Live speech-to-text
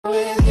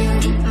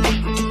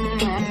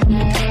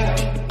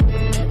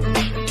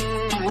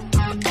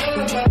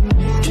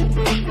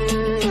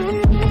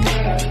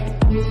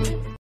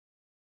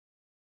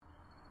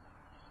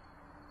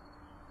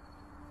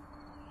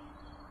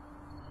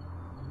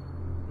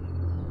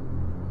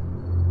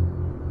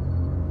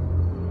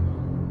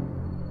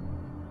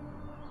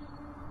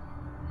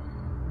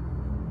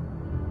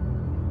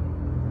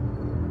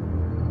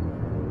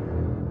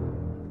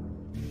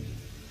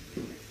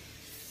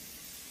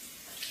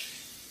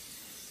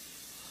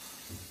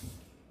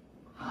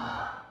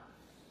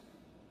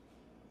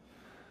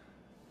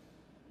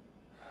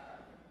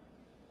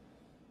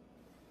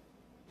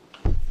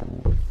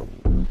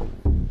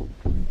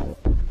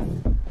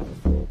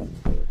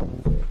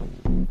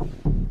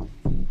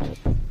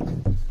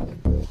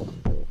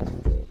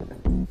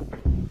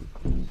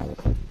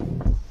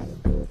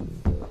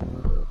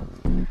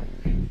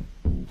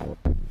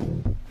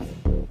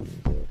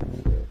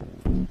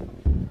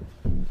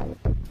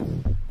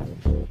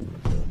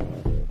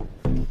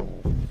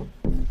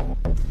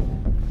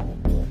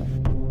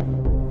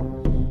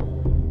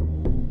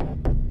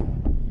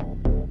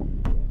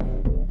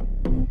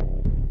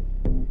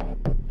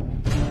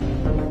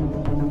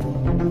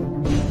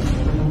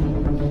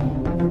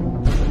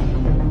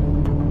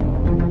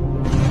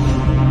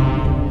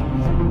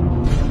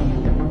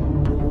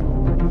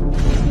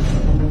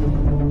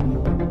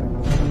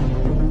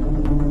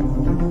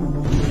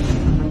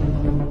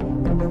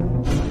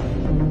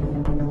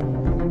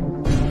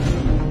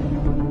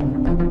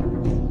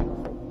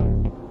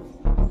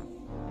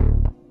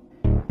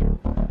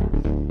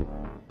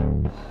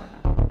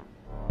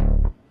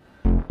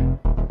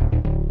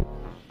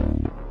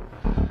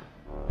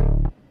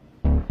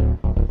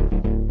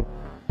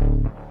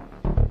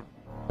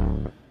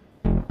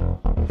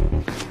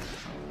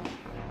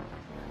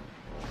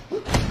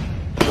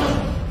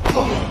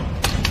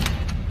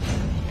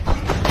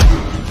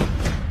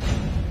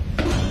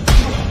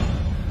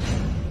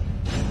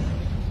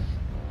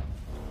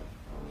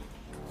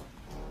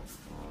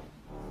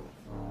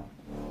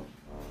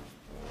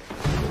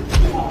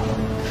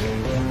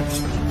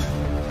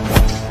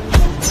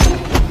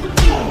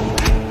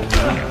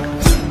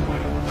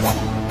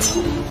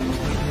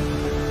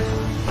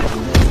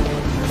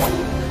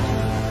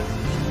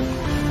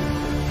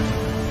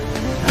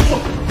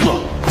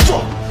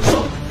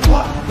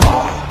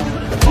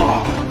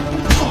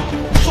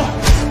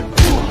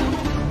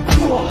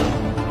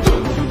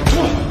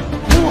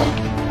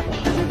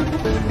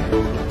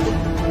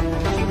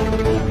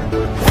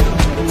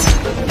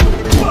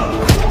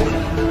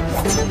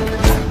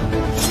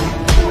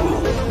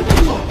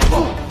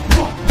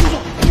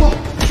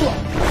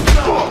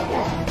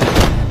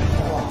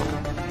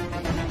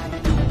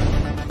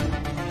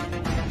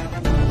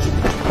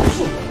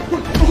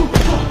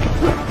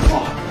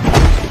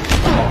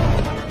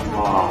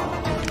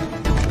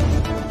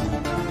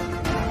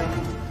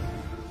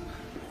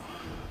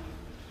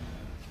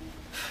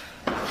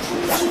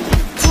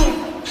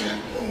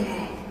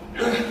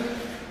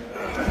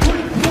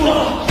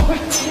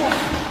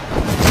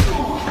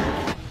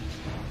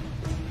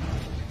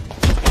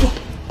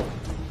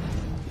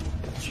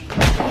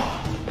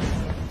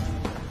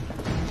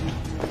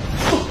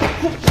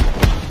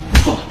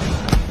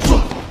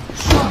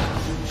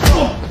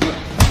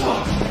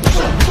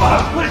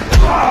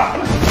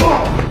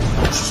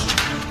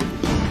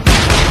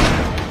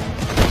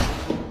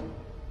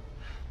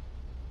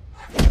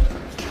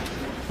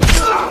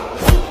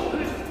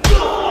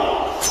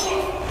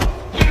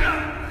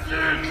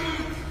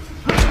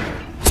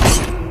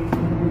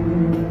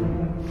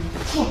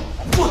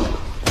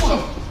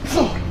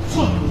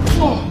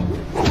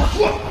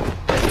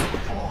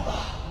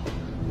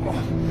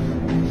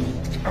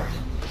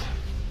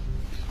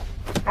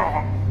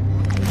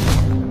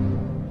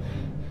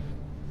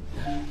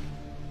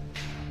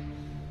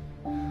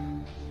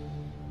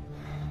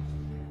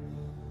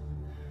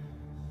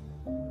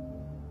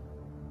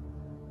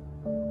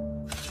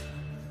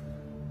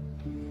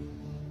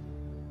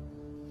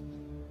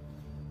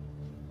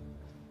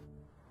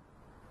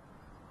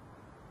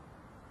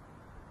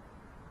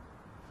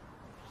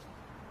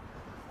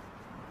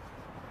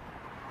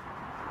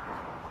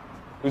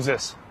Who's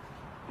this?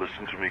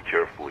 Listen to me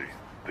carefully.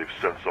 They've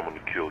sent someone to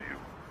kill you.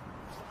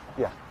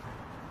 Yeah,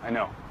 I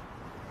know.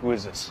 Who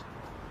is this?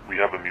 We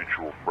have a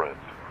mutual friend,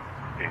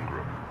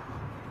 Ingram.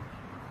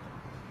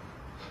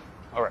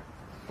 All right,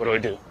 what do I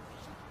do?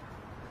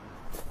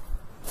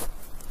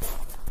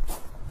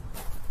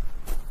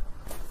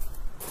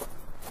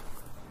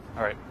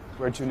 All right,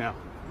 where to now?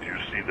 Do you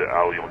see the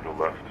alley on your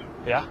left?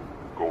 Yeah?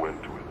 Go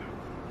into it.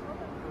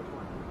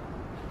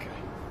 Okay.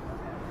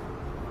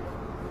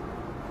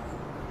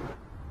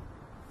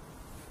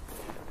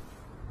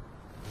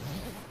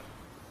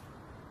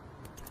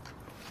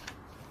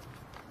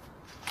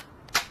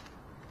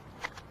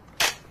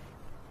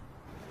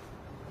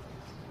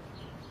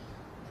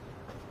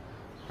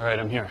 All right,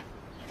 I'm here.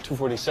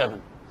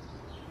 247.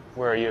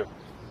 Where are you?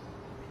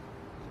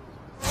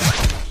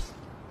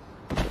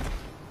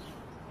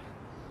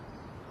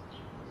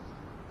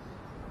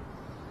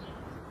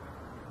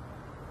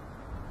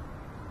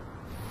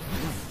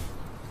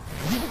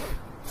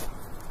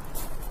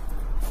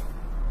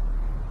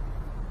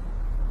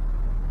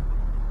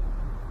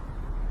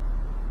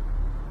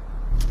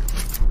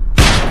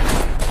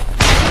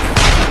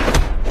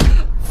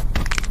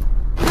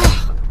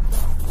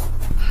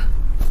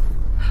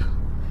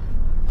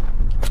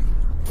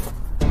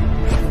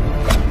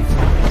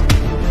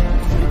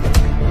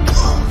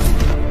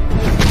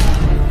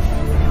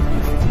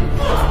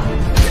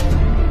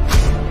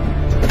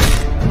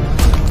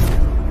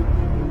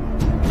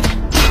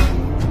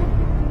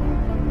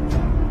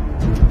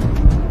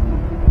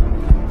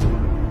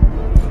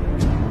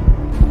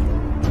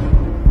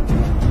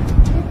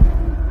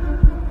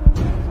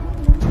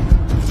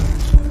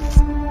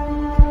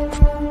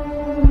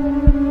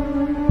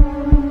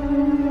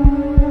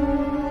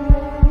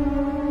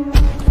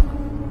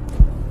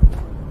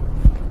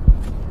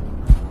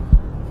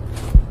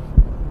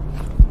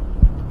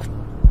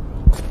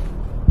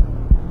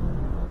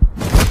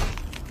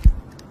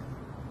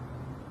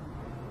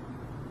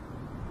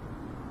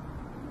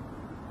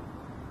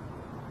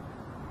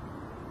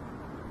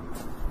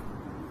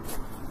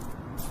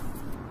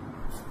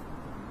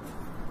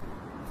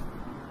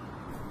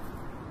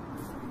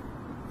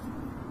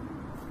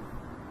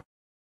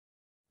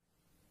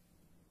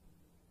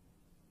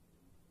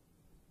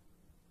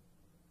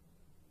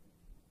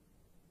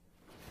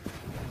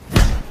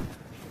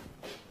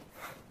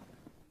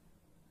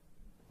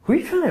 Who are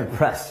you trying to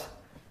impress?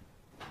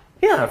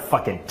 You're not a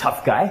fucking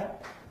tough guy.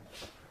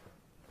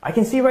 I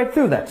can see right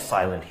through that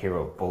silent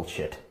hero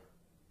bullshit.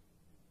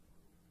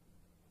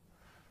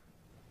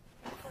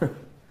 I'm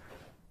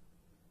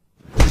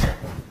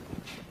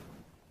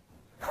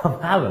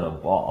having a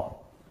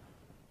ball.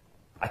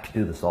 I could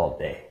do this all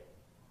day.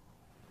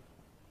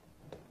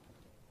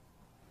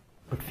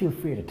 But feel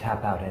free to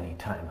tap out any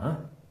time, huh?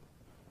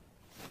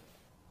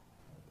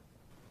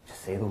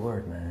 Just say the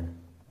word, man.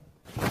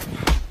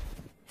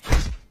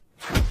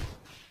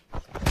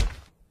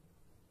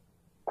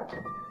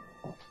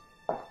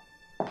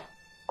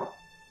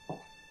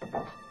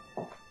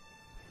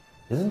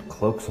 Isn't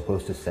Cloak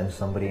supposed to send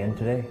somebody in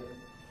today?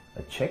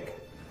 A chick?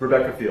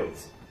 Rebecca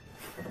Fields.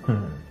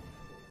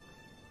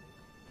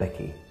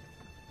 Becky,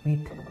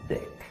 meet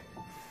Dick.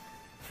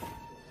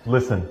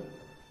 Listen,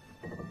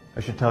 I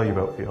should tell you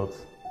about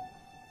Fields.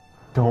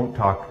 Don't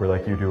talk to her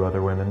like you do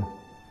other women.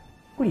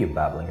 What are you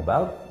babbling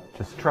about?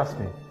 Just trust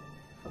me.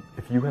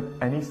 If you have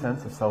any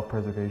sense of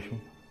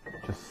self-preservation,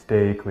 just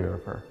stay clear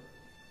of her.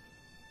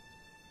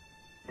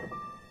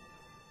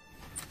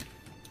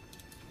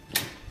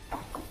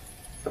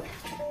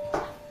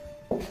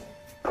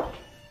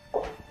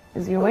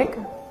 Is he awake?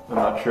 I'm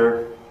not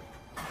sure.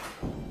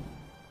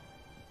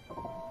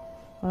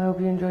 Well, I hope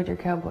you enjoyed your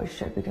cowboy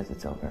shit because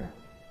it's over.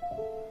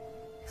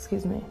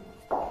 Excuse me.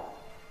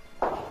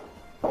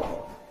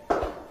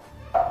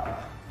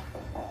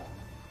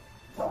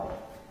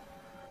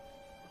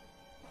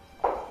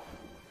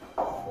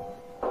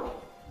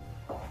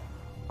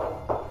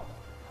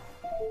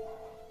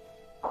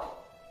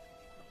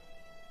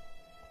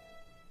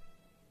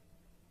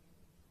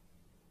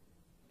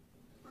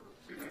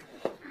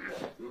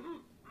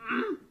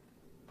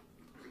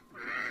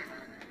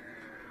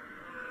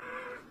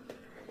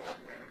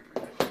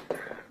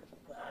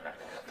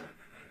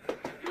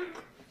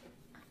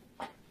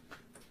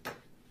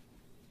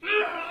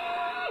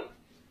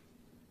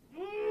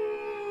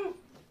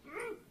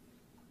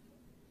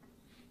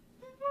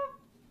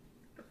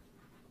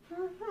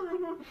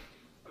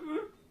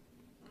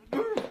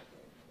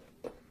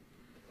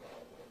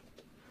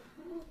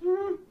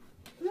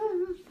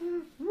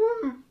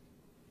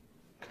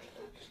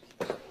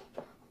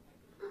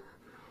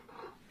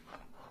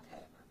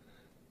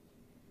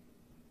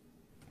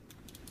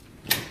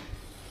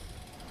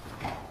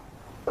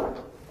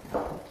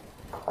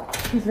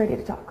 He's ready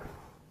to talk.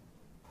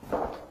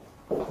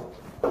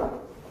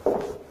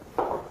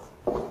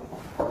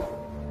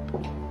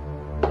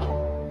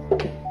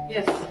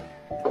 Yes.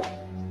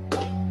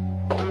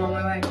 I'm on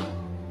my way.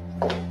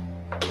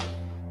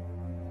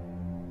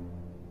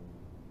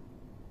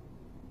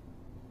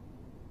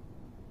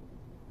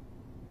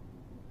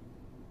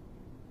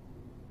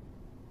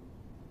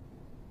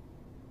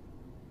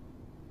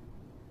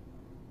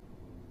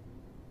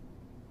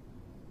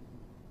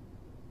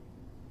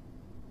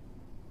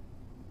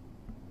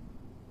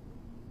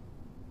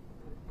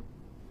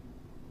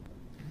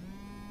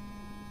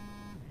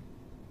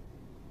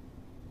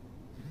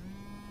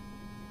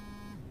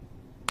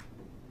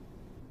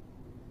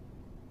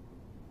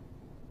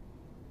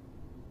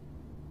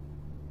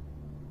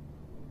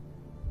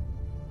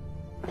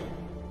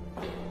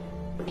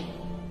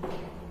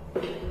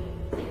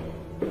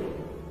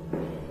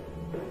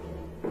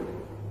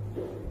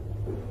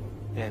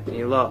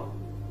 Anthony Lowe.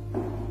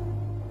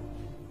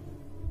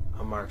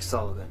 I'm Mark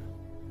Sullivan.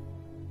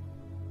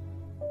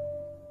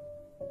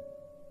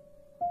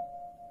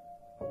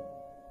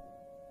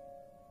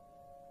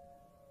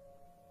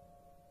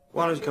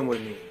 Why don't you come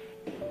with me?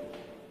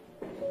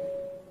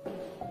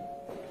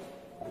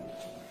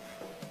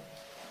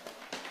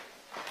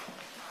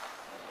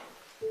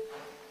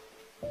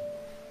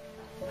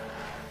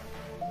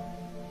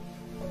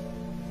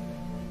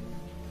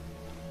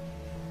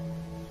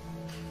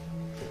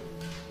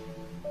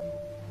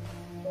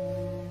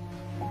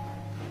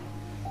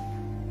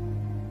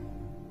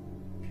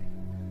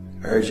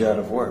 I heard you're out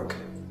of work.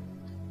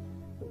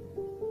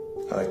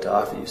 I'd like to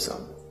offer you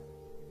some.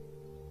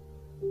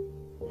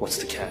 What's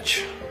the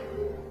catch?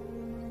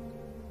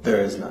 There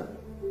is none.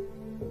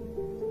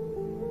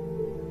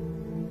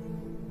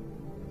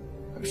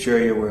 I'm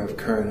sure you're aware of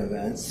current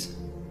events.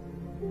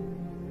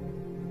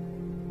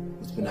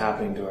 What's been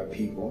happening to our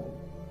people.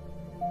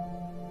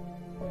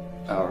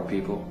 Our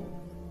people?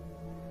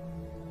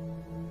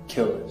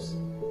 Killers.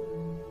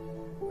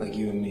 Like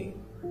you and me.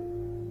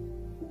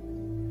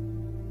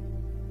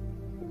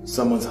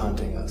 Someone's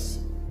hunting us.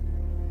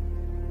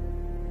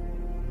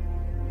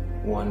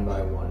 One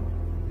by one.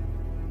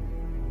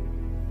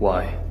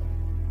 Why?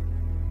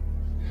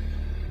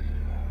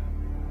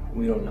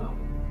 We don't know.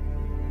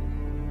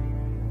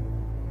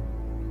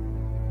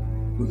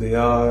 Who they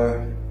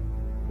are,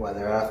 why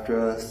they're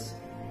after us,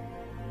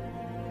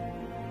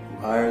 who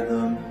hired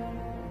them.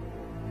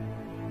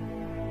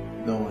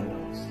 No one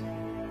knows.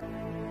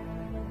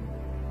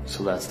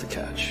 So that's the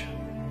catch.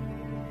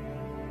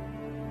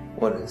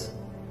 What is?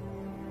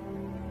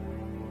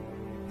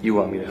 You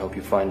want me to help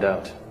you find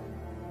out?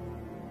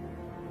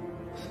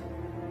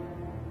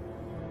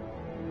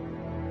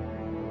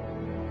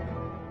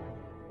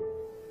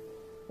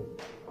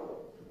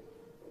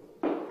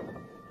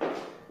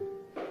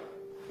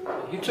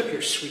 You took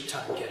your sweet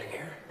time getting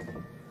here.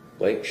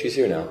 Blake, she's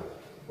here now.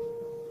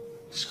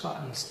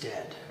 Scotland's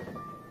dead.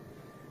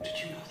 Did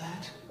you know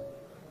that?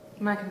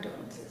 My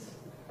condolences.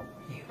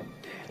 You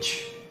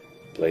bitch.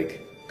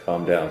 Blake,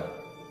 calm down.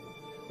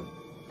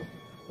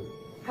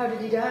 How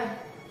did he die?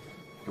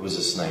 It was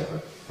a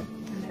sniper.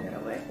 And they got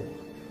away.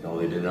 No,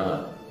 they did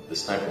not. The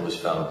sniper was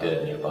found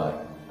dead nearby.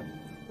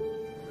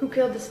 Who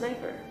killed the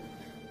sniper?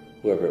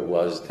 Whoever it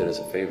was did us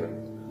a favor.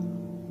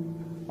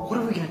 What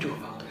are we gonna do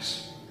about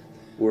this?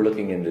 We're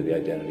looking into the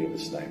identity of the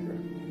sniper.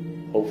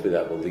 Hopefully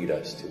that will lead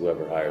us to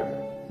whoever hired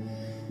her.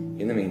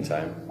 In the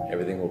meantime,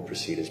 everything will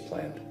proceed as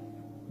planned.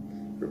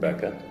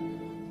 Rebecca,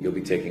 you'll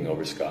be taking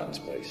over Scotland's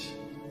place.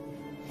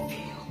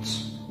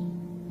 Fields.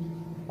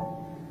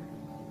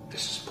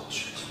 This is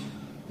bullshit.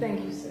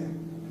 Thank you, sir.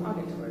 I'll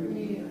get to work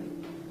immediately.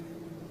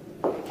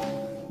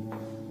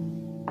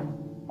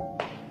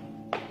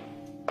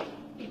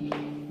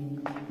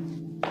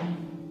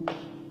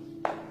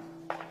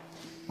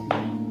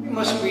 You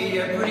must be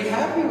pretty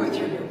happy with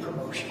your new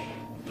promotion.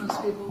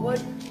 Most people would.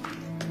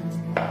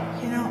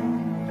 You know,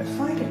 I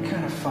find it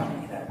kind of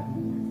funny that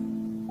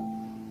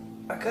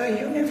a guy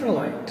you never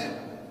liked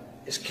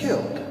is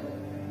killed.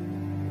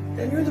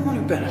 Then you're the one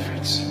who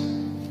benefits.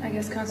 I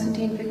guess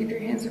Constantine figured your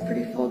hands were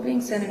pretty full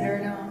being senator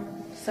now.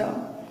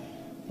 So,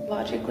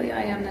 logically,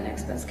 I am the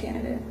next best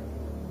candidate.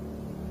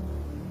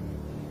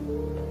 We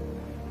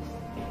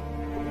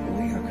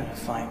are gonna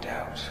find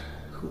out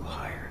who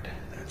hired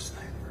that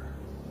sniper.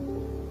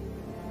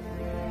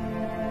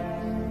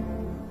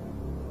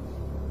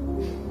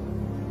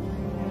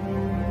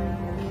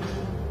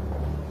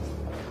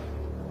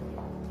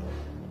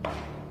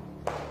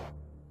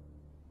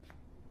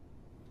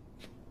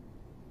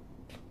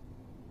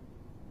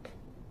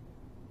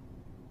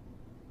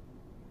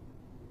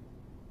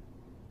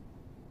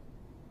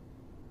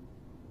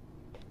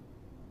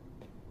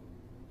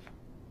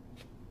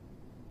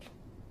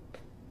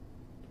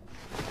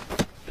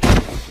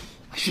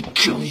 I should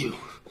kill you.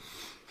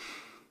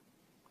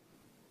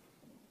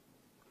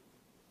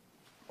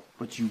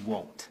 But you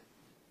won't.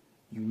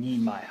 You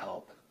need my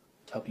help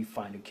to help you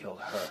find and kill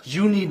her.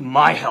 You need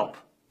my help.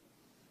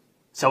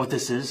 Is that what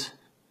this is?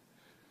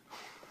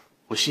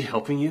 Was she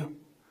helping you?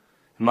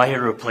 Am I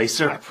here to replace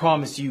her? I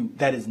promise you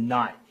that is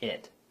not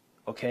it.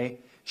 Okay?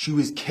 She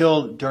was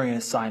killed during an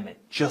assignment,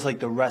 just like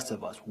the rest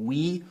of us.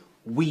 We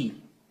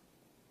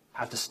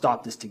have to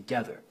stop this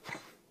together.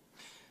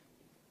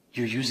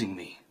 You're using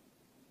me.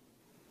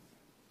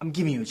 I'm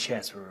giving you a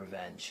chance for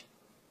revenge.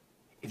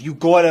 If you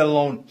go at it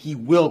alone, he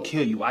will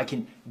kill you. I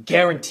can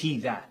guarantee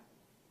that.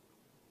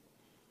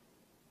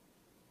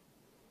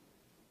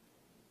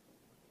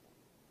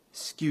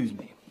 Excuse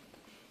me.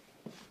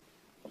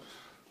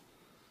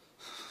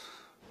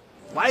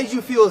 Why did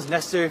you feel it was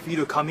necessary for you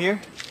to come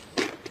here?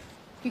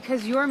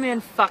 Because your man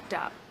fucked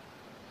up.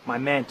 My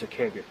man took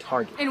care of your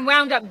target. And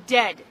wound up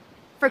dead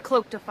for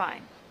Cloak to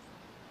find.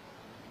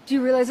 Do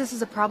you realize this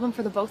is a problem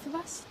for the both of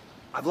us?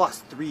 I've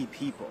lost 3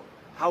 people.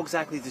 How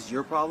exactly is this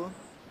your problem?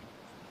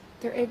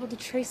 They're able to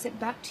trace it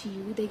back to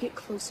you, they get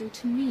closer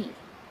to me.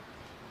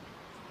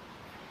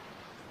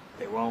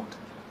 They won't.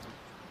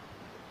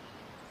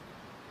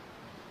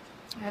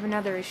 I have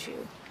another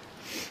issue.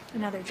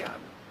 Another job.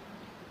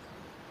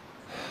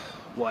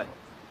 What?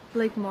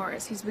 Blake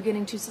Morris, he's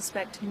beginning to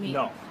suspect me.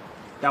 No.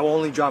 That will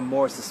only draw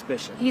more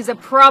suspicion. He's a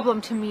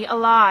problem to me,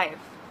 alive.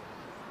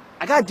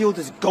 I gotta deal with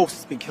this ghost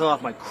that's been killing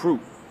off my crew.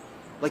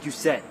 Like you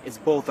said, it's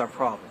both our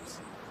problems.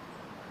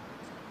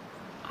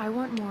 I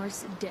want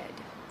Morris dead.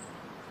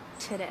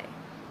 Today.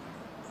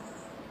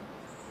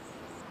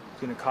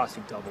 It's gonna cost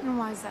you double. And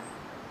why is that?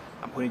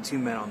 I'm putting 2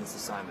 men on this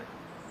assignment.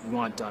 We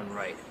want it done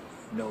right.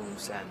 No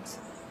loose ends.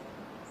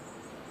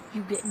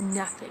 You get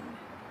nothing.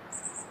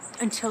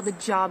 Until the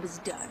job is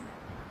done.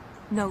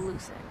 No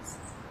loose ends.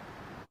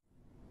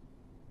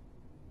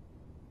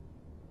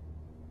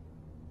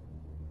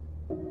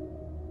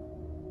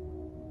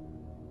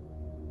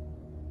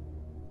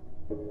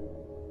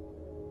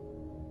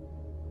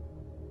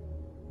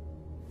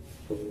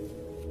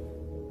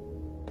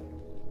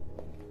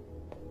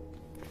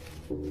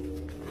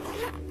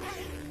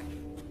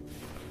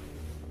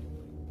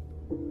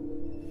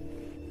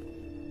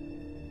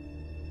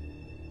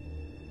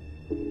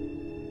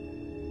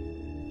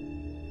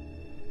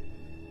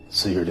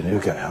 So you're the new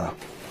guy, huh?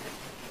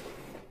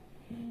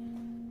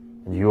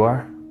 And you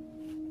are?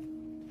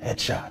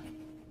 Headshot.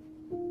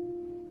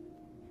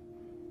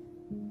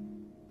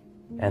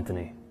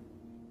 Anthony.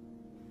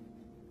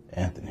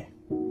 Anthony.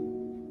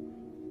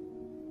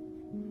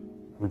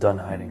 I'm done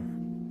hiding.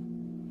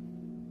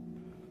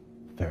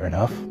 Fair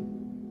enough.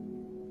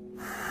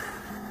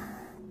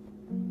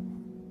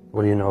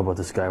 What do you know about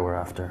this guy we're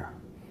after?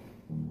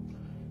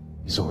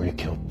 He's already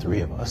killed 3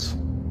 of us.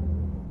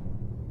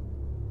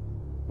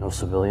 No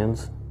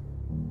civilians?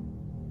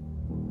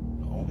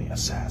 Only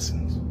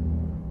assassins.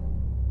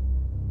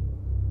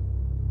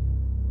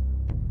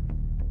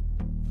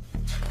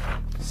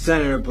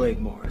 Senator Blake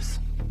Morris.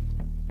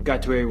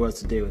 Got to where he was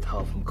today with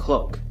help from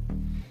Cloak.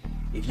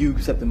 If you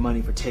accept the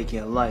money for taking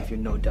a life, you're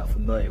no doubt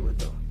familiar with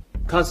them.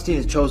 Constantine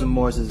has chosen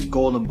Morris as his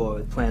golden boy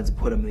with plans to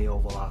put him in the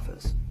Oval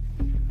Office.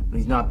 When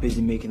he's not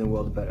busy making the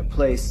world a better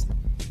place,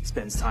 he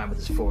spends time with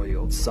his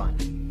 4-year-old son.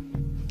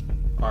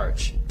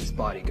 Arch, his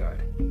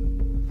bodyguard.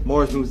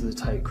 Morris moves with a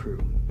tight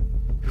crew.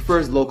 He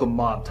prefers local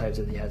mob types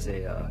as he has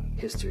a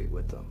history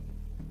with them.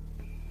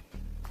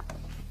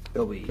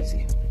 It'll be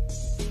easy.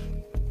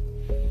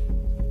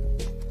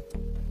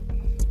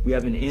 We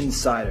have an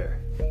insider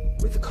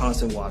with a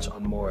constant watch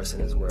on Morris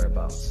and his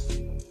whereabouts.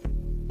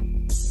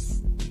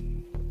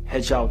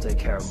 Headshot will take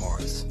care of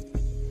Morris.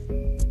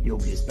 You'll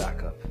be his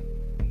backup.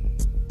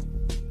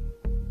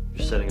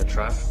 You're setting a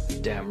trap?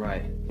 Damn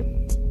right.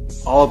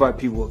 All of our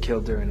people were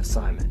killed during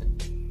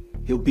assignment.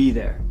 He'll be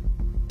there.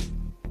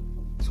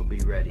 So be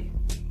ready.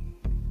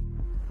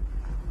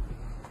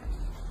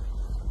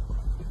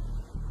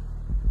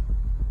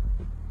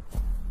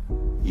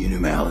 You knew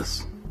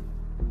Malice?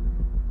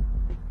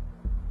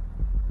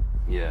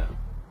 Yeah.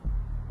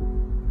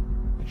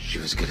 She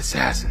was a good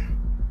assassin.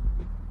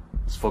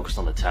 Let's focus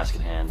on the task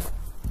at hand.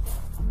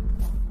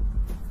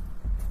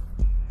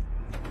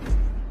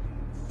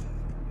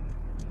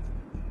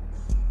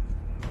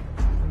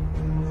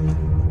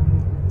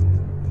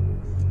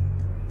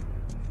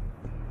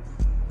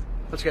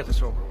 Let's get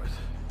this over with.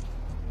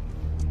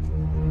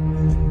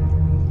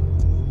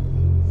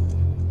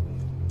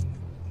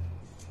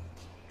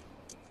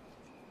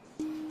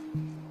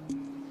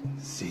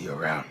 See you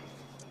around.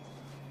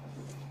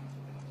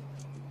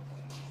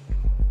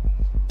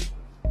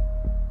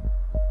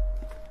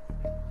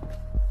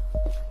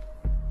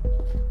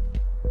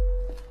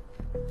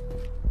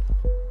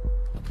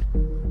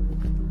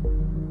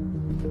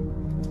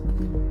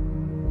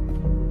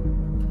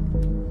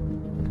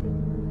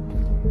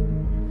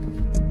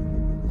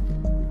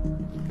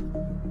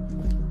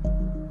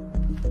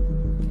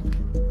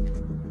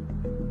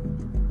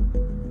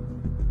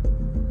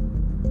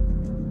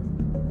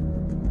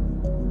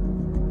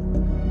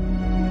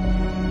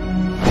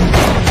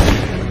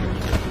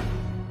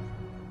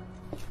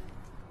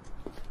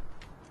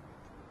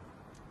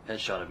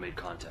 Headshot have made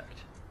contact.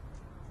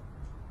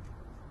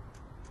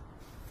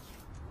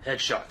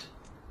 Headshot.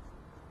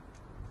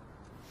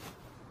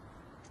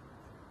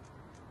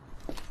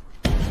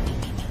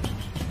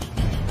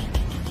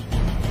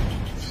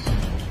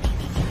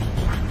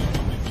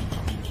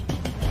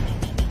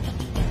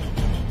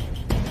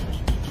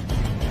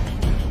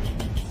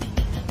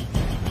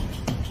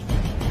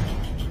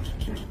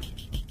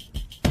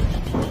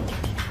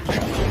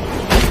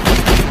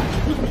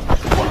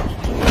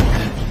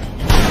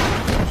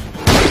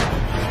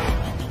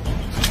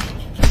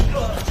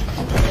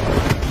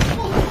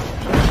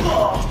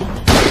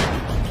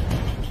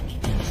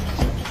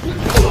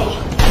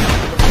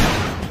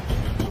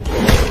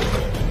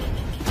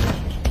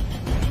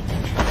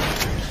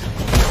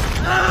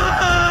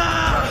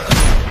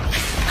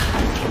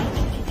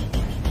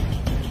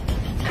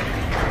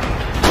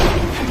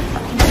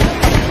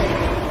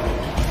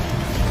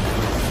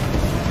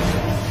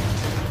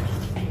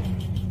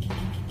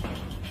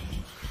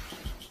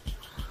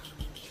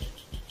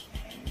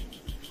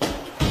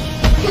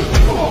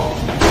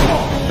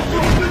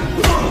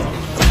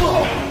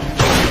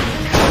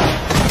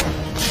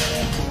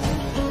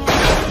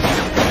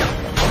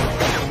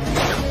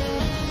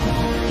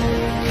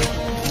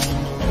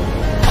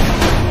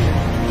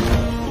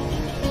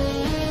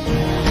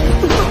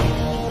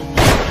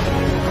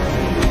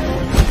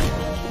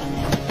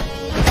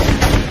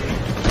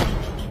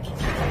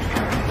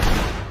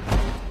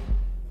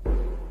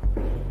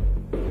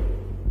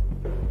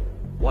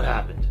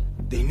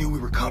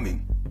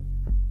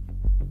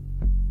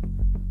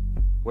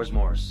 Where's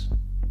Morris?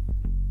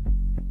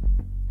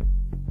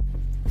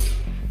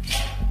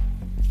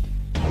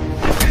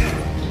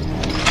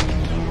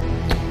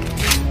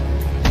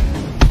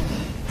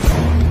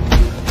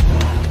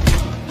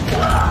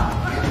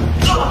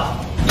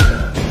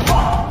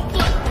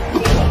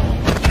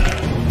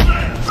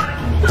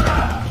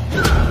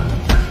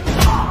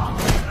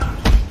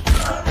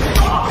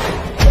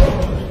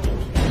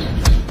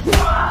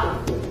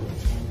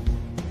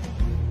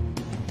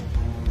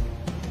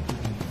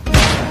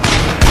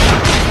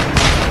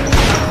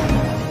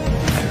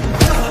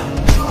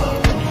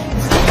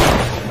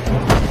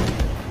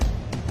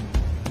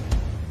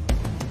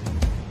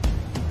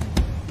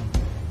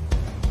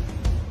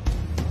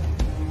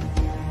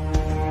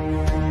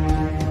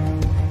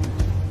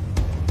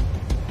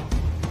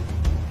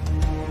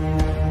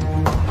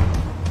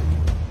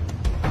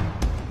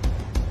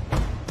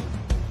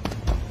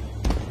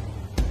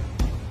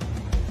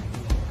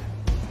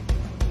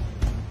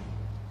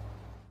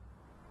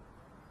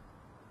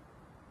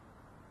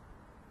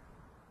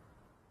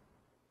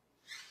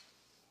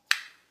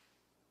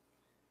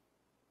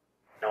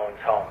 No one's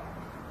home.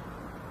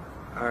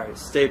 Alright,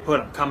 stay put.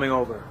 I'm coming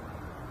over.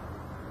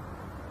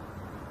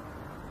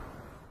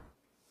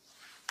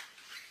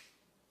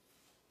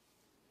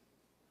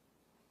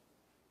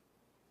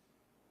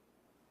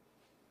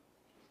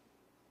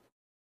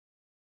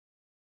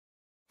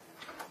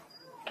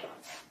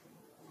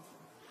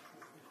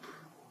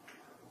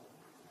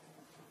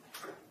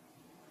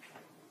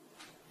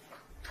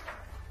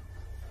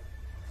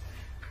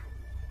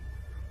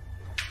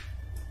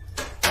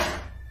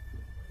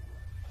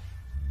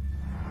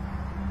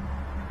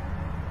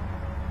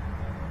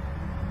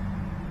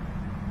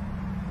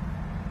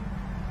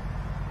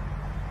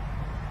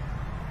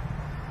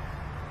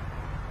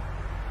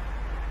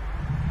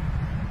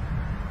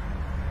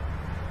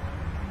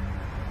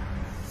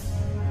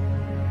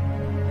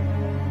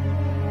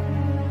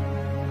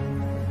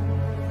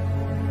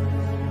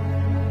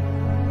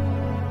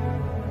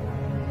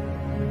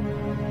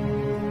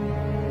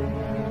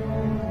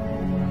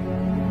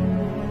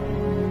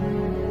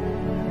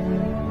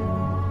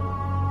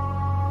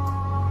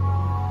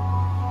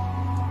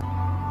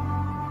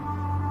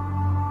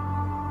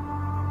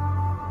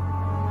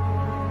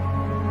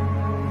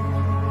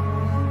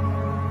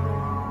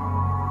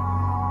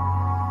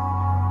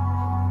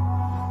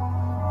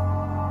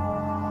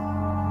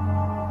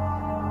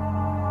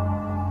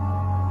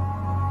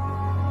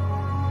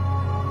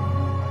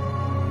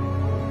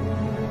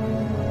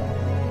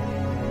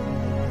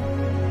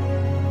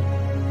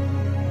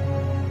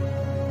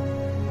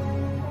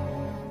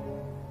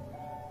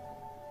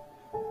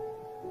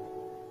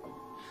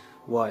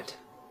 What?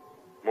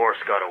 Morris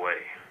got away.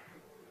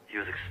 He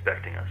was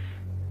expecting us.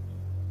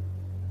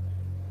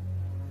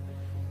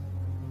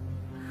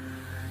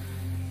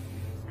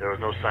 There was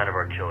no sign of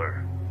our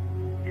killer.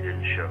 He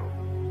didn't show.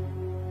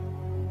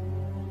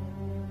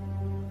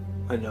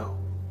 I know.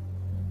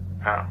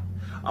 How?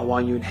 I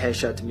want you and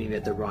Headshot to meet me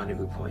at the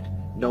rendezvous point.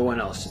 No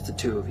one else, just the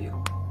two of you.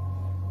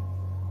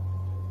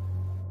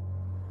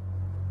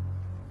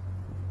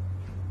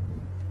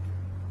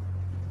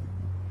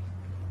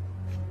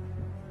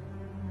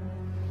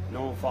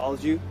 No one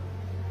follows you?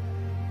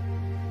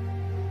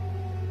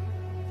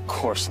 Of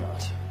course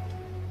not.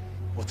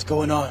 What's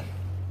going on?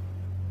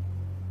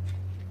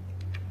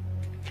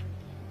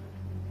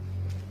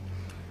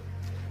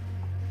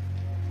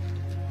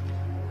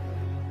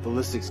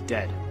 Ballistic's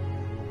dead.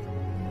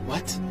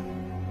 What?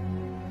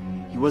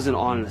 He wasn't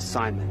on an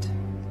assignment.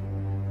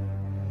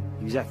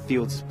 He was at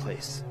Fields'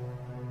 place.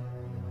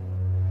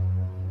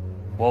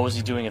 What was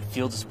he doing at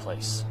Fields'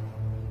 place?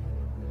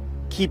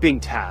 Keeping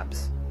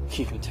tabs.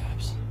 Keeping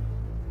tabs.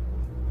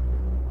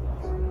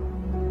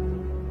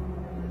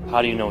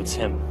 How do you know it's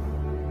him?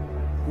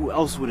 Who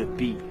else would it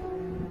be?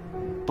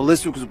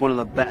 Ballistic was one of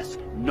the best.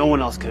 No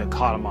one else could have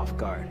caught him off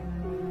guard.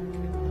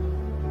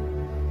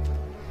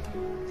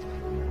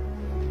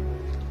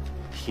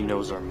 He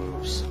knows our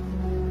moves.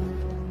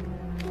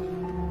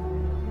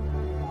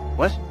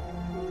 What?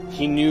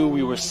 He knew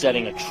we were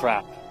setting a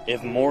trap.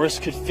 If Morris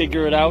could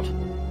figure it out,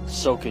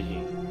 so could he.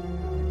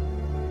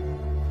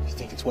 You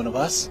think it's one of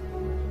us?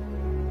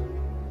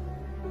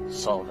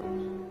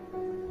 Sullivan.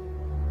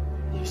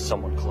 He's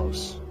someone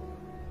close.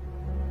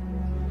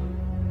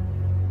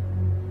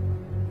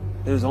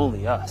 There's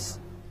only us.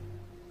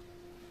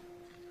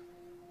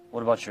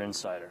 What about your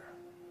insider?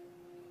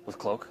 With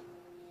Cloak?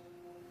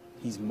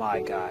 He's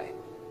my guy.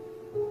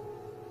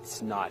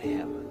 It's not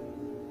him.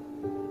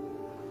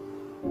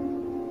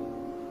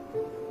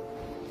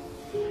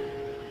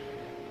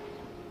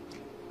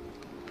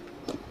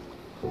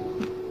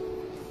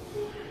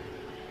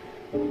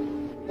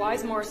 Why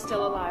is Morris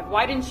still alive?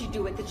 Why didn't you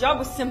do it? The job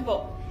was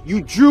simple.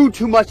 You drew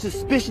too much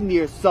suspicion to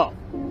yourself.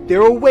 They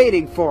were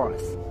waiting for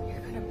us. You're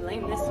gonna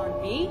blame this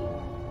on me?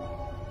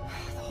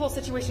 The whole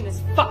situation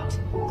is fucked.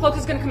 Cloak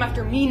is gonna come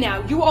after me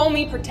now. You owe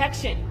me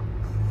protection.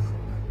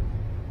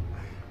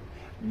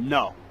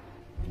 No.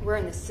 We're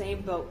in the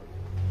same boat.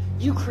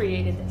 You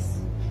created this.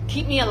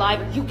 Keep me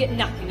alive or you get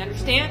nothing,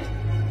 understand?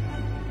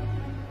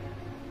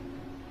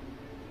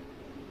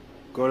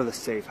 Go to the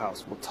safe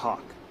house. We'll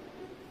talk.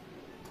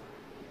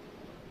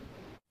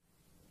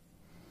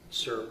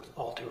 Sir, with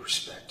all due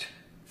respect,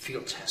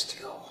 Fields has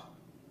to go.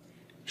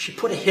 She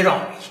put a hit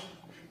on me.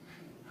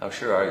 How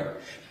sure are you?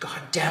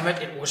 God damn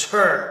it, it was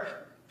her.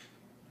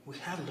 We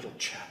had a little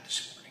chat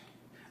this morning.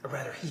 A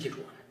rather heated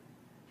one.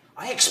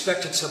 I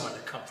expected someone to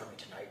come for me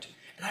tonight,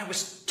 and I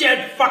was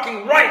dead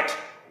fucking right!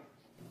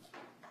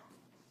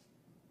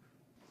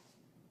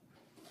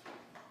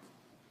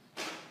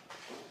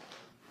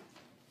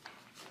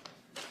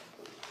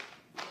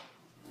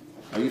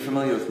 Are you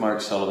familiar with Mark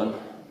Sullivan?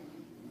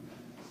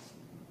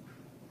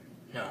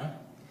 No.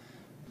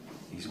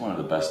 He's one of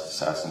the best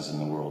assassins in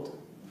the world.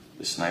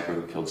 The sniper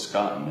who killed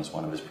Scotland is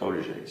one of his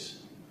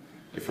proteges.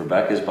 If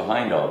Rebecca's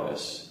behind all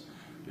this,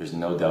 there's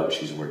no doubt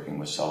she's working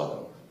with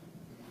Sullivan.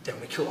 Then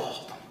we kill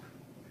all of them.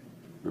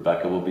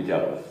 Rebecca will be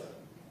dealt with.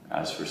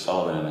 As for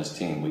Sullivan and his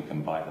team, we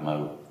can buy them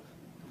out.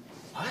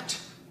 What?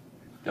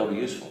 They'll be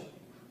useful.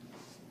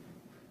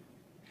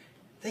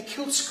 They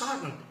killed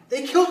Scotland.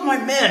 They killed my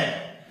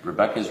men.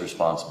 Rebecca is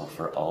responsible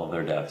for all of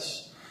their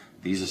deaths.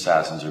 These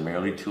assassins are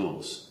merely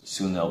tools.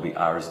 Soon they'll be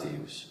ours to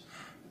use.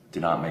 Do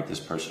not make this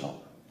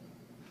personal.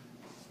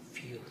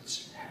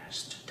 Fields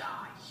has to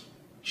die.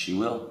 She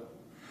will.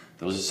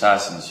 Those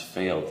assassins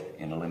failed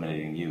in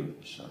eliminating you,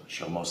 so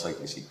she'll most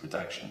likely seek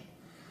protection.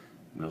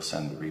 We'll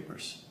send the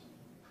Reapers.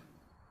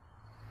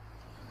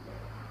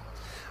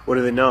 What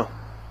do they know?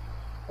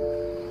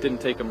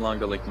 Didn't take them long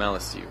to link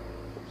malice to you.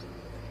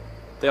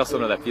 They also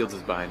know that Fields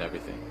is behind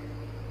everything.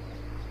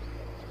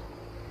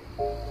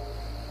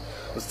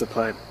 What's the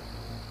plan?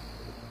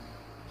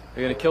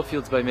 They're gonna kill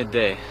Fields by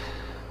midday.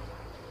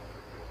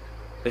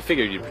 They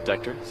figured you'd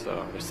protect her,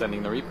 so they're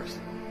sending the Reapers.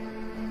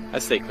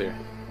 I'd stay clear.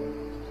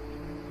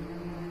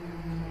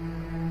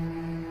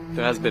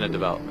 There has been a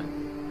development.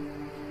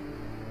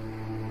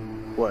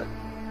 What?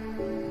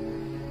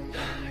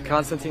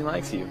 Constantine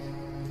likes you.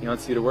 He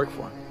wants you to work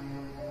for him.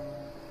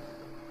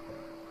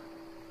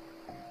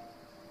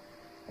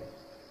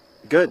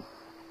 Good.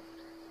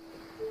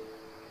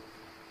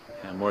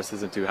 Yeah, Morris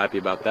isn't too happy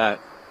about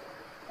that.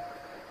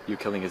 You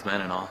killing his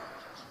men and all.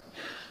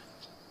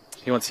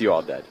 He wants you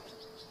all dead.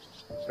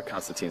 But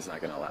Constantine's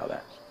not gonna allow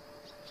that.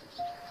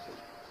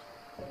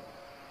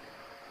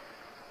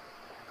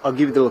 I'll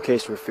give you the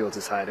location where Fields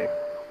is hiding.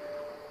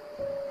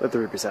 Let the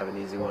Reapers have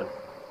an easy one.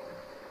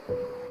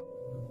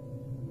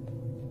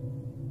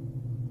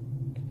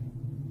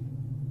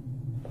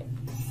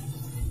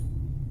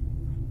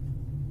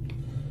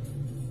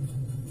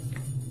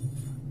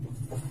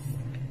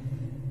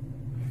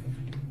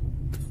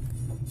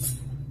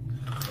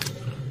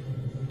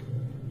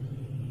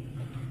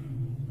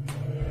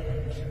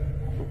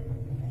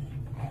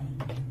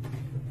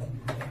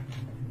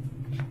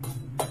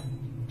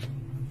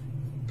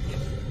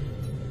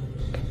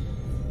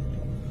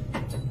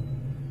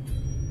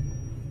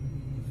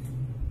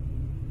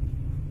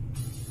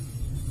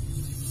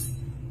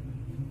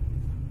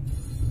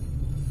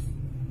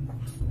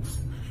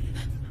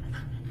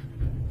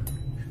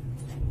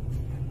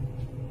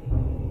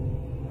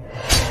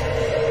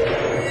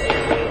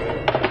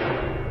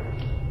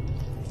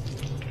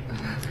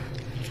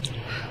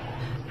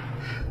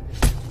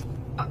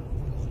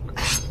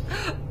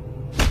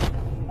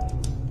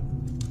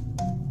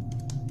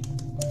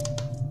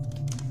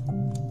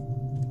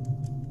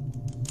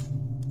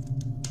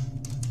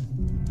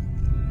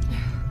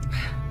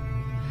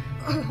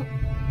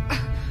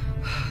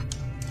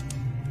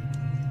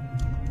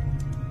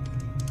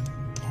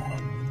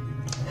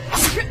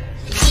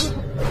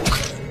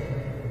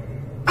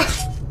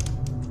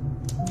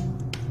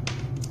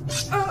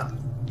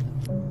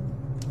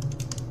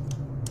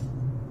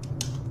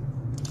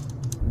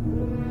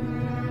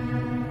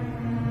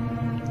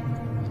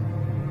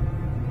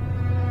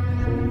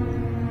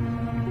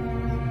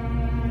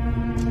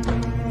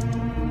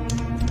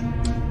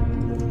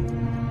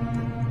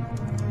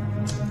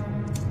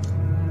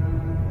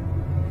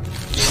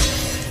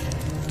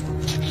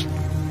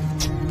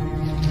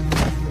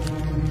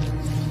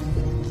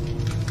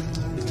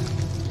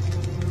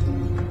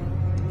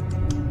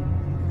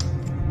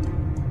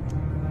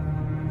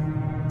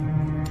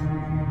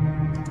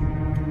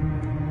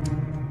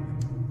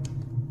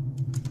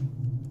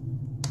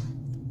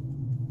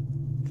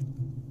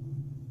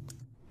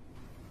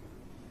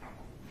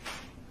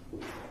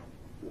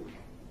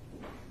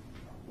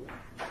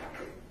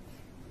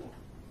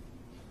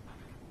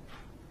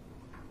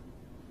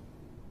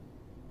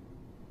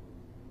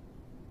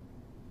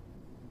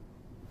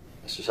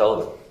 Mr.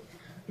 Sullivan.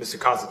 Mr.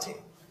 Constantine,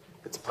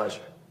 it's a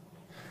pleasure.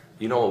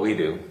 You know what we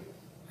do,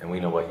 and we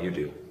know what you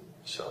do.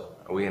 So,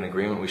 are we in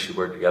agreement we should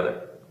work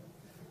together?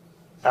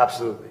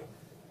 Absolutely.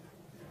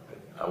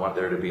 I want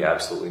there to be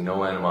absolutely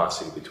no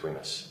animosity between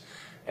us.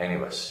 Any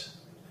of us.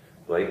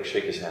 Blake,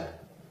 shake his hand.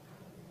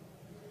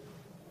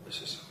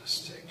 This is a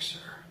mistake, sir.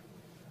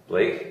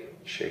 Blake,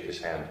 shake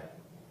his hand.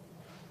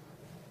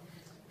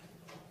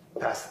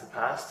 Past the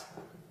past?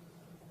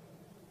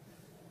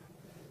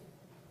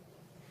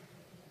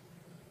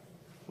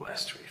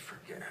 Lest we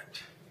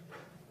forget.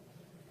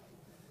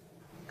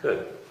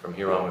 Good. From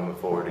here on, we move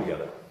forward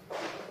together.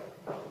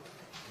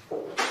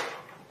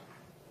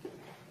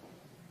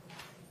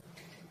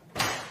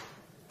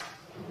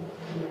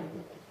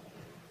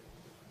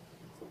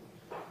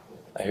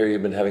 I hear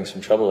you've been having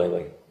some trouble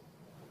lately.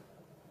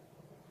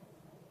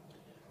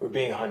 We're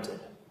being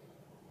hunted.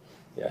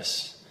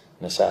 Yes,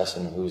 an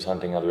assassin who's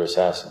hunting other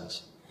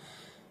assassins.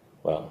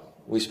 Well,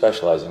 we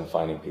specialize in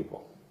finding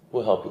people.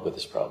 We'll help you with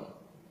this problem.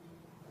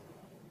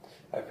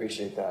 I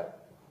appreciate that.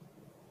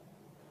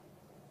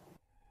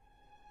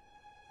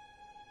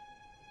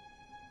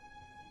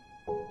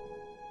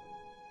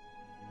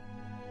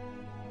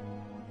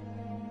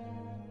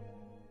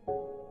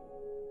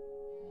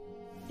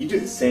 You do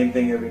the same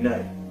thing every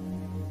night.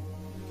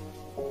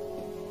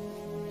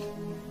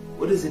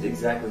 What is it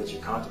exactly that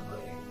you're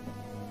contemplating?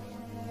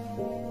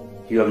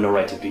 You have no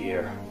right to be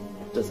here.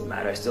 Doesn't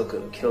matter, I still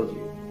could have killed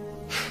you.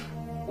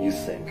 You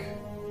think.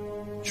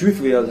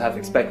 Truthfully, I was half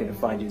expecting to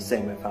find you the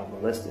same way I found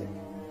Ballistic.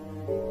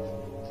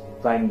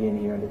 If I can get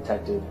in here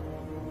undetected,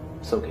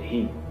 so could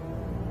he.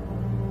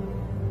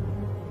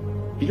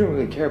 You don't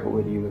really care about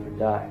whether you live or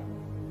die,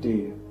 do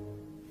you?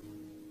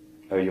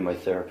 Are you my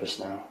therapist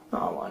now? Oh,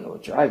 I want to know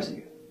what drives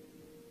you.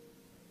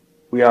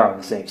 We are on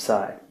the same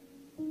side.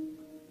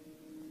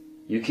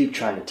 You keep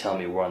trying to tell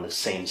me we're on the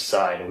same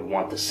side and we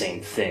want the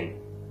same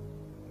thing.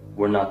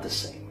 We're not the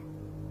same.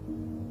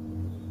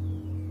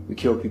 We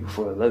kill people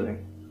for a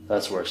living.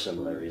 That's where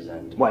similarities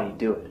end. Why do you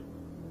do it?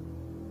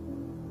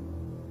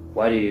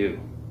 Why do you?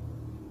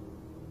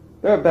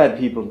 There are bad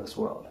people in this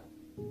world.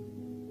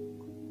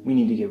 We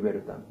need to get rid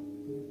of them.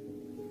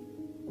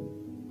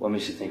 What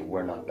makes you think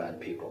we're not bad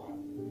people?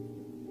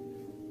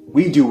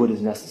 We do what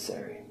is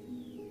necessary.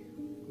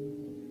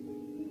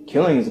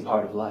 Killing is a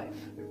part of life.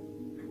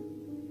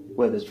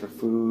 Whether it's for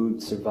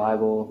food,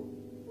 survival,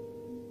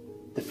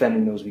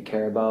 defending those we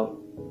care about.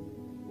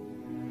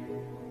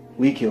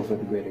 We kill for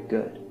the greater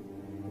good.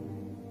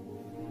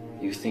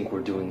 You think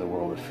we're doing the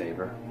world a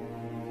favor?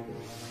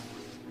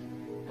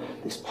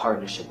 This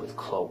partnership with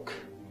Cloak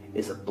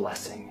is a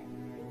blessing.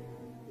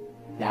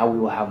 Now we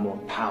will have more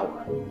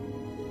power,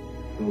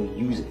 and we'll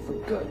use it for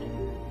good.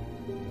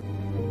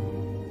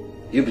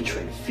 You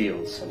betrayed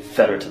Fields and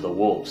fed her to the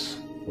wolves.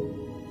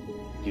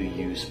 You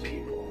use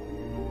people.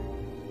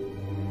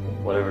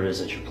 Whatever it is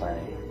that you're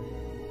planning,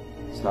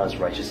 it's not as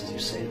righteous as you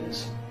say it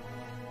is.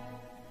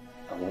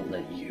 I won't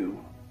let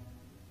you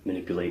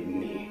manipulate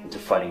me into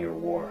fighting your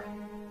war.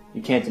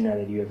 You can't deny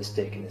that you have a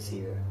stake in this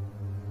either.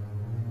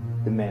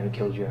 The man who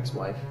killed your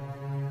ex-wife.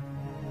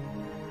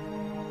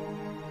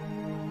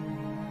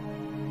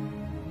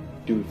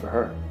 Do it for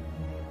her.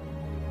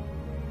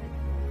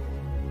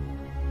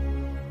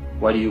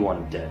 Why do you want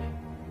him dead?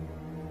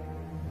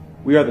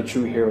 We are the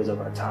true heroes of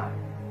our time.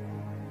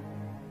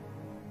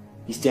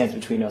 He stands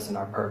between us and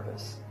our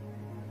purpose.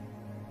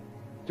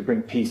 To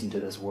bring peace into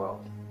this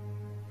world.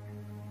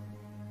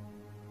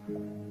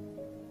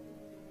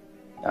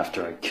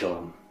 After I kill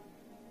him,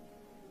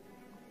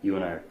 you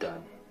and I are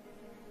done.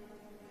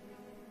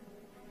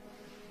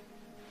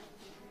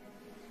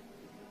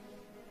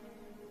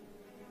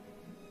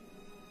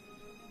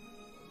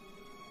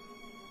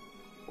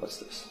 What's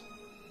this?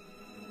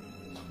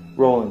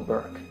 Roland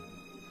Burke.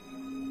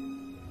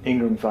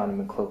 Ingram found him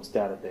in Cloak's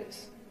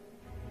database.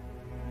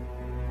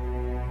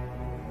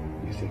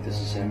 You think this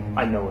is him?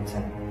 I know it's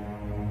him.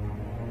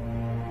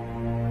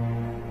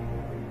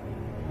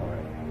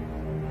 Alright.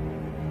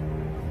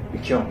 We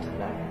kill him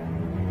tonight.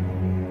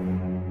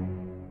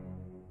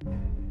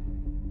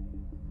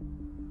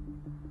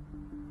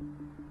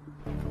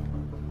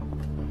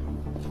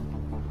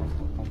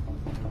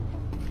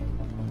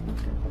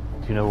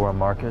 Do you know where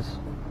Mark is?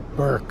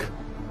 Burke.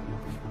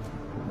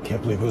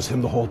 Can't believe it was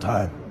him the whole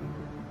time.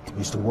 I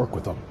used to work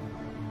with him.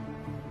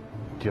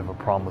 Do you have a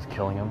problem with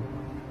killing him?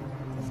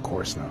 Of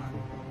course not.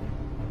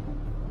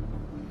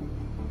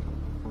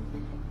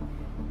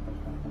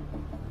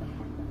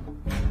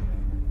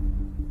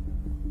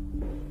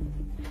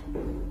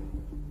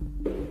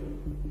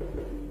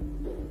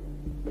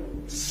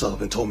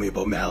 Sullivan told me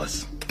about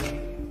Malice.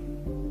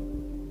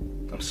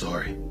 I'm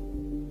sorry.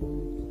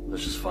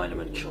 Let's just find him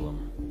and kill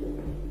him.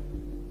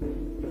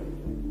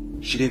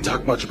 She didn't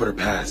talk much about her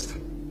past.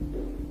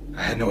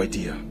 I had no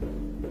idea.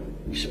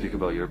 You speak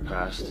about your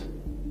past?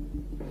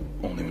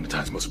 Only when the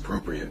time's most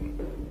appropriate.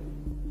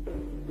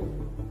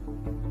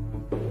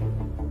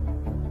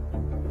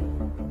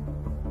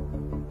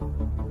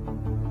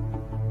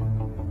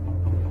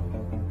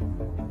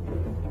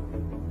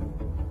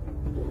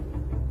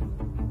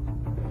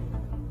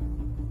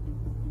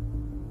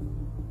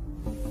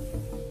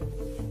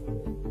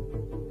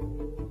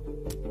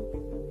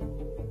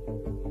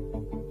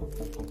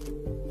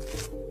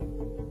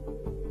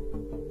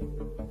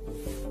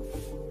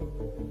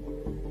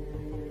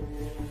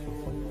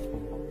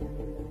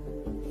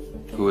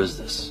 Who is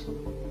this?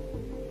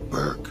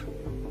 Burke.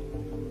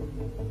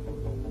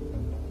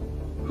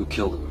 Who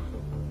killed him?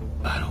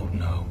 I don't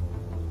know.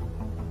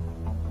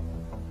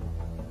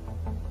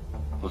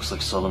 Looks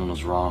like Sullivan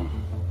was wrong.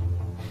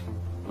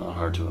 Not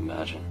hard to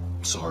imagine.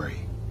 I'm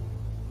sorry.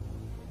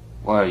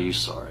 Why are you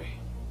sorry?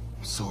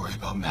 I'm sorry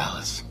about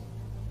Malice.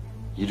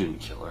 You didn't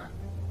kill her.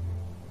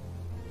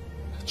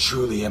 I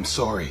truly am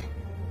sorry.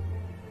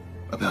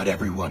 About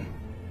everyone.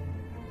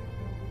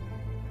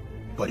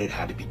 But it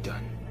had to be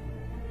done.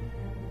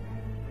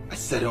 I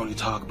said I only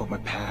talk about my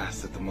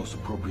past at the most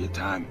appropriate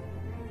time.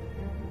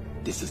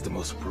 This is the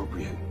most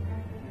appropriate.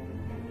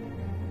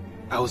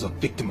 I was a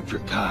victim of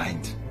your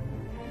kind.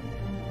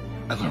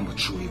 I learned what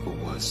true evil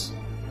was.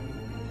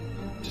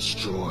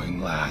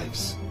 Destroying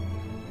lives.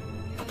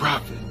 For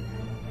profit.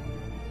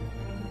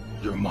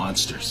 You're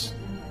monsters.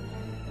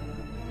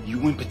 You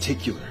in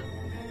particular,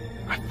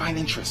 I find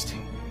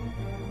interesting.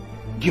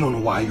 You don't know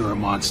why you're a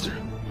monster.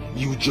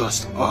 You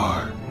just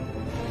are.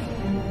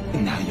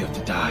 And now you have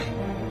to die.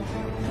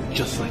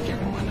 Just like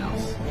everyone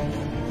else.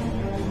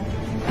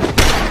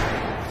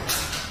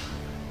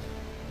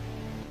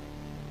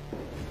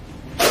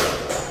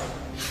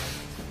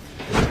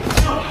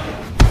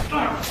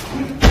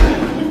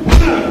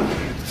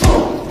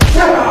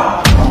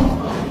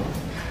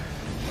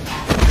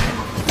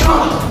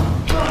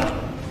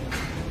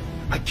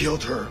 I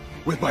killed her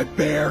with my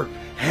bare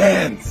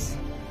hands.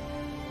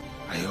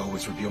 I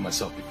always reveal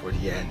myself before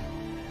the end.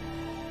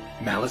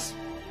 Malice,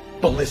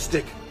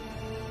 ballistic.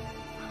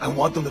 I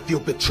want them to feel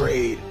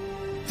betrayed,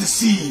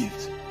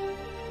 deceived.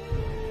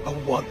 I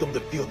want them to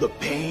feel the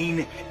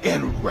pain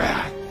and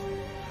wrath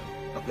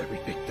of every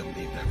victim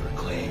they've ever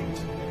claimed.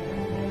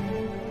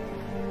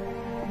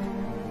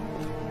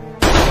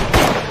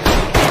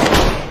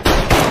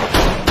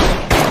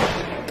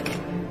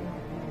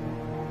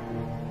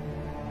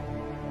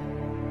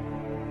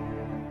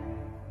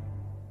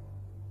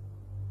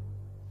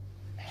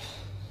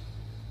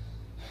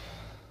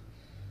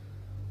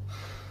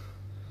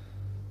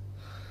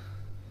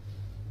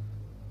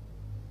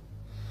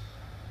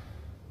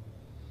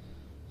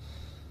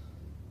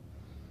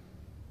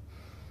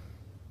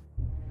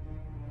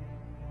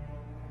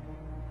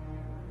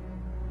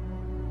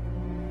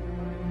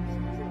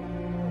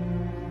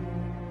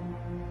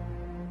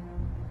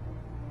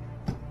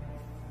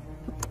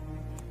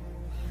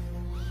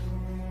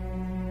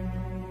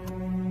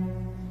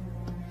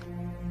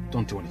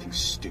 Don't do anything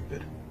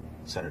stupid,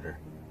 Senator.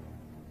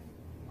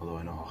 Although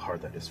I know how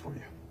hard that is for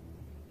you.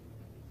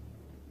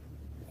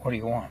 What do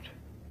you want?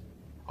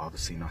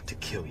 Obviously not to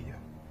kill you.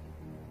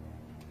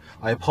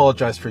 I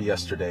apologize for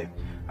yesterday.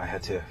 I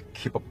had to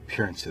keep up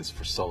appearances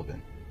for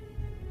Sullivan.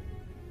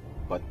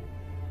 But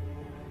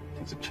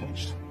things have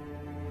changed.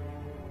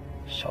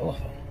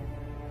 Sullivan?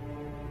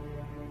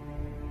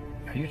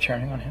 Are you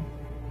turning on him?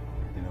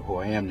 You know who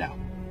I am now.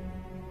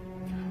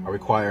 I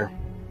require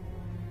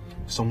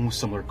someone with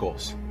similar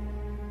goals.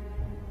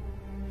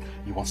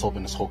 You want Sullivan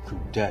and his whole crew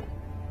dead?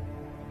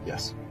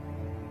 Yes.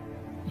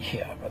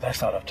 Yeah, but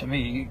that's not up to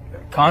me.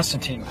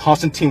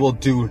 Constantine will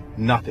do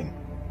nothing.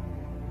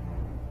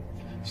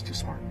 He's too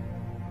smart.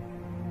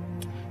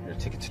 You're gonna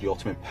take it to the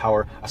ultimate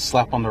power. A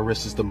slap on the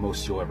wrist is the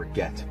most you'll ever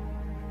get.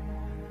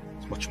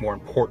 It's much more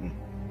important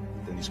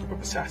than these group of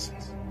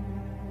assassins.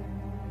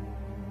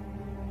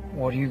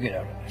 What do you get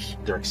out of this?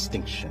 Their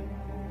extinction.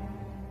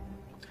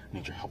 I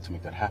need your help to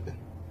make that happen.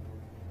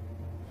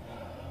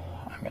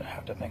 I'm gonna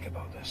have to think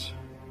about this.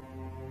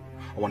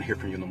 I want to hear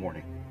from you in the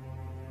morning.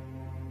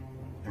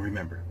 And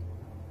remember,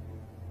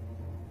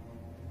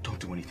 don't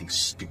do anything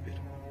stupid.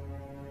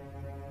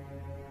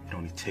 It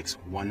only takes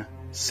 1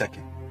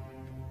 second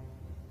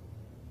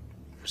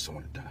for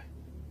someone to die.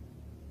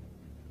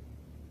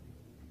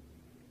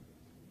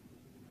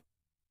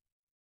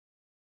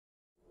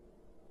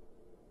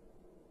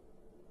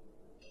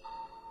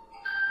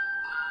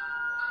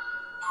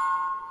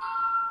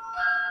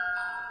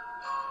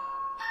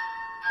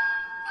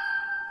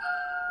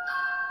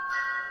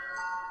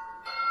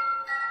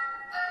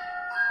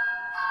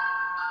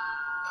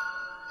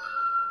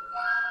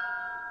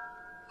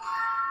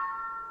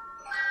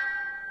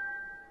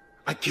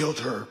 I killed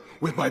her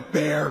with my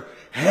bare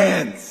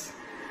hands.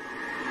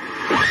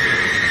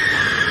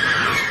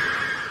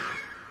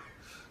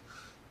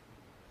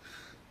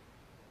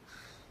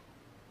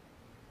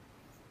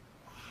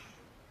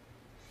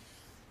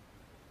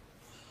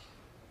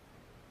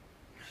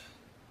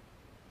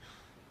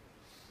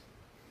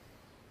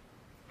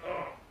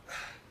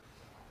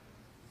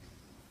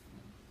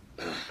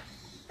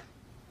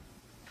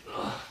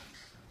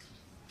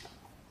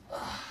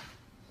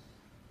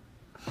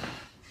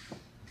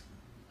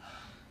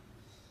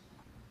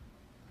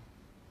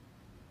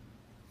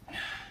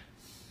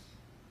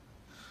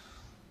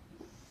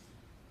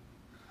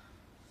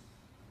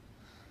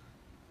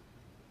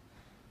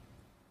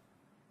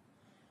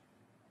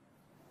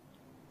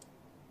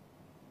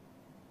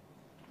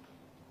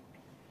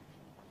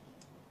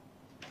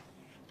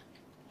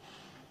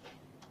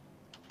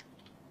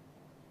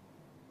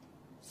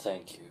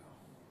 Thank you.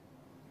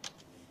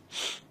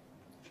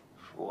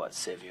 For what,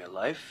 saving your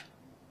life?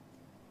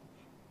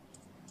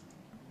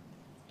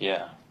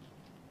 Yeah.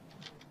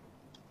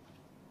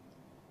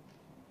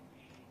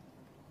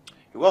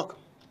 You're welcome.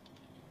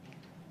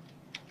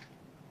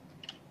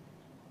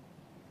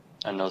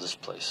 I know this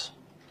place.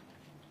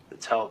 The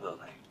Tower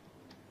Building.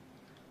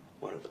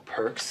 One of the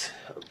perks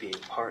of being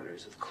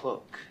partners with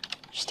Cloak.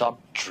 Stop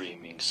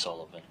dreaming,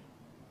 Sullivan.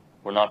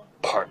 We're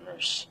not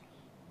partners.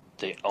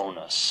 They own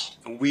us.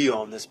 And we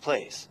own this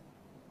place.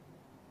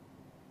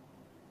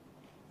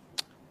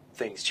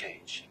 Things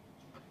change.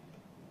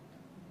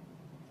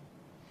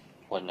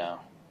 What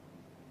now?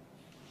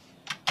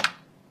 The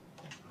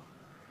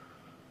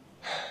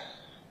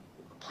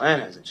plan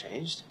hasn't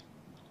changed.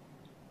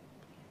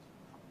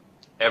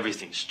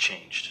 Everything's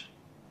changed.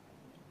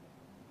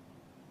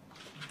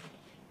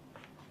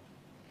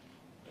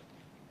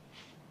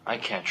 I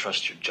can't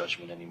trust your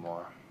judgment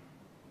anymore.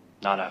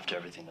 Not after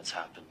everything that's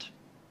happened.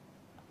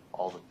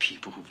 All the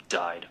people who've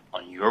died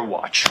on your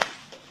watch.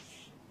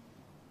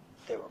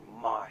 They were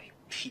my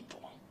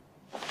people.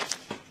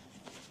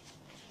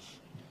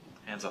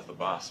 Hands off the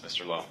boss,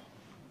 Mr. Lowe.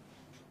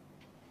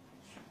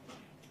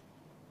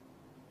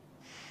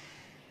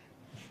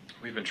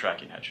 We've been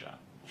tracking Headshot.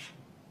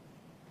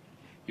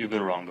 You've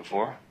been wrong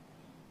before.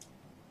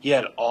 He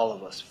had all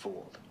of us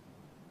fooled.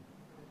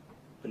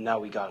 But now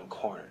we got him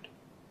cornered.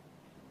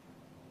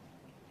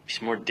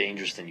 He's more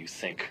dangerous than you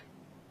think.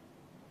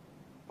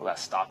 Will that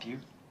stop you?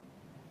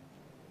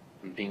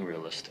 I'm being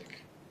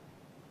realistic.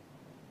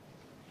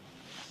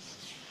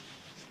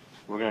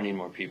 We're gonna need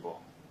more people.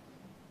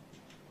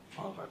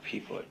 All of our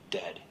people are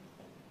dead.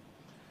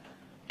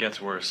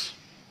 Gets worse.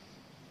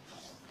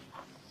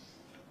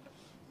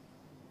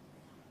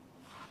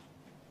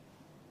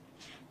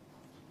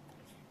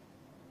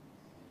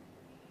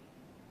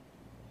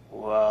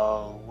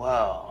 Well,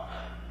 well.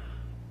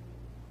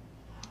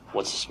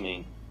 What's this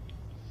mean?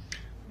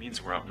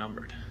 Means we're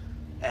outnumbered.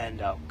 And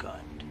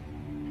outgunned.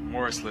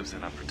 Morris lives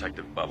in a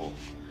protective bubble.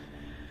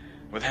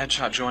 With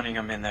Headshot joining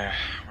him in there,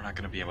 we're not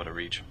going to be able to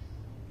reach him.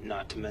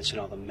 Not to mention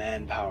all the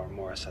manpower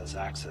Morris has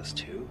access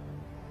to.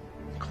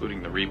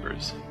 Including the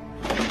Reapers.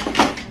 I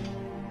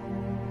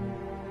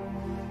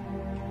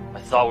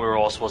thought we were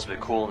all supposed to be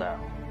cool now.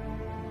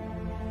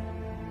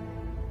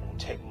 It won't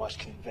take much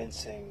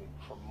convincing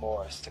for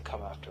Morris to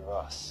come after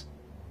us.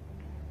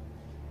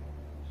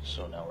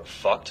 So now we're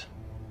fucked?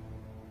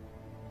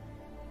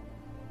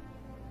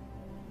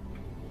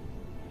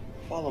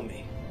 Follow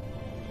me.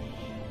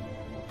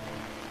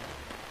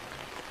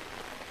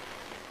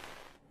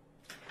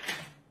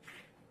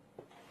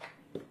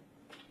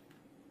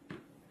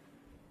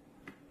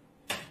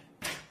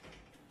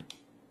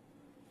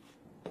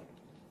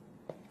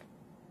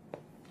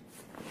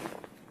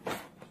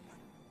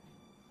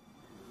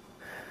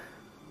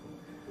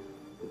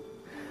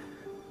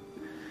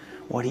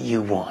 What do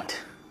you want?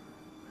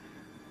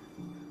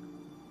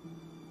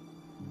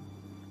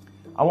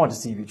 I want to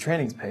see if your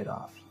training's paid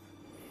off.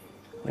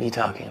 What are you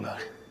talking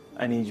about?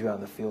 I need you out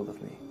in the field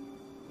with me.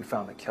 We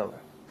found a killer.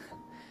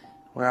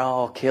 We're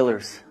all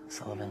killers,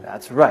 Sullivan.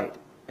 That's right.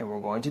 And we're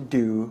going to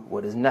do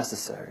what is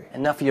necessary.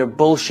 Enough of your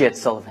bullshit,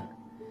 Sullivan.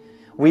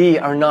 We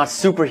are not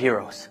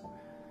superheroes.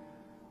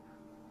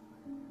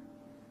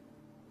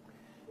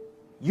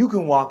 You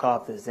can walk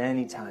off this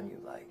anytime you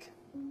like.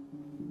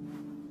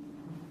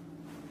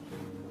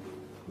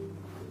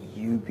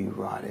 You'd be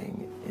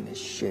rotting in a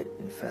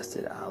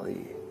shit-infested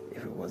alley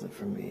if it wasn't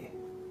for me.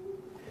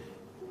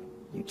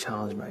 You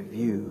challenge my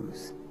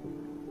views,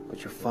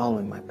 but you're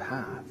following my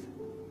path.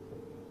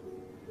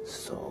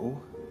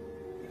 So,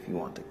 if you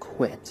want to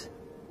quit,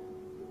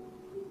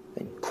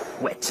 then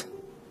quit.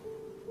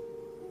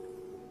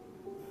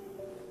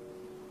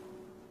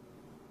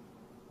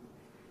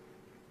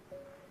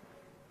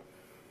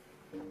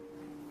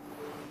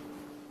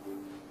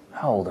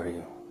 How old are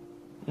you?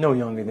 No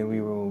younger than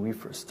we were when we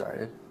first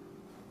started.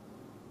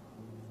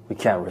 We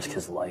can't risk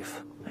his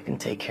life. I can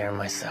take care of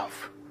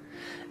myself.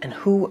 And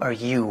who are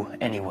you,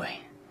 anyway?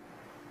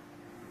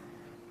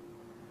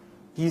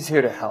 He's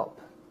here to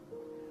help.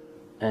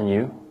 And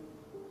you?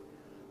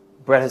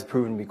 Brett has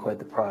proven to be quite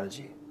the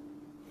prodigy.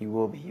 He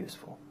will be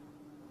useful.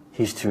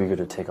 He's too eager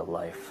to take a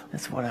life.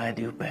 That's what I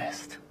do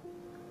best.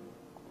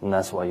 And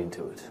that's why you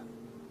do it.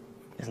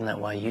 Isn't that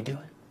why you do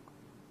it?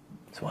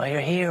 That's why you're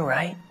here,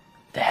 right?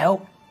 To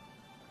help?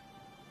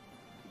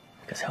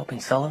 Because helping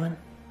Sullivan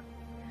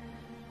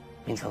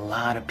means a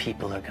lot of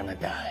people are gonna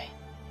die.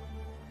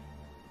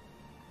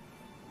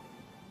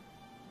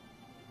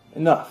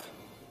 Enough.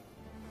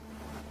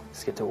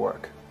 Let's get to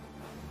work.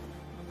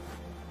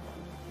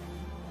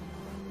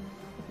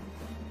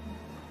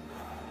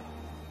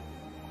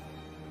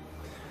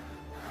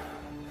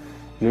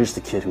 You're just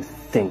a kid who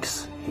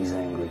thinks he's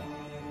angry.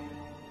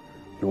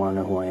 You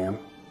wanna know who I am?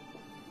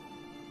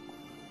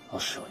 I'll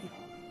show you.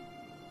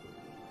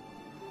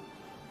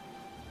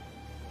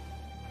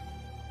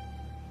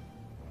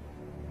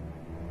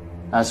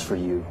 As for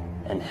you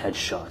and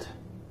Headshot,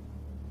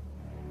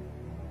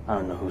 I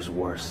don't know who's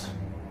worse.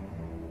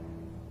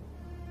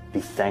 Be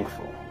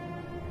thankful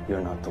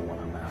you're not the one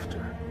I'm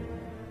after.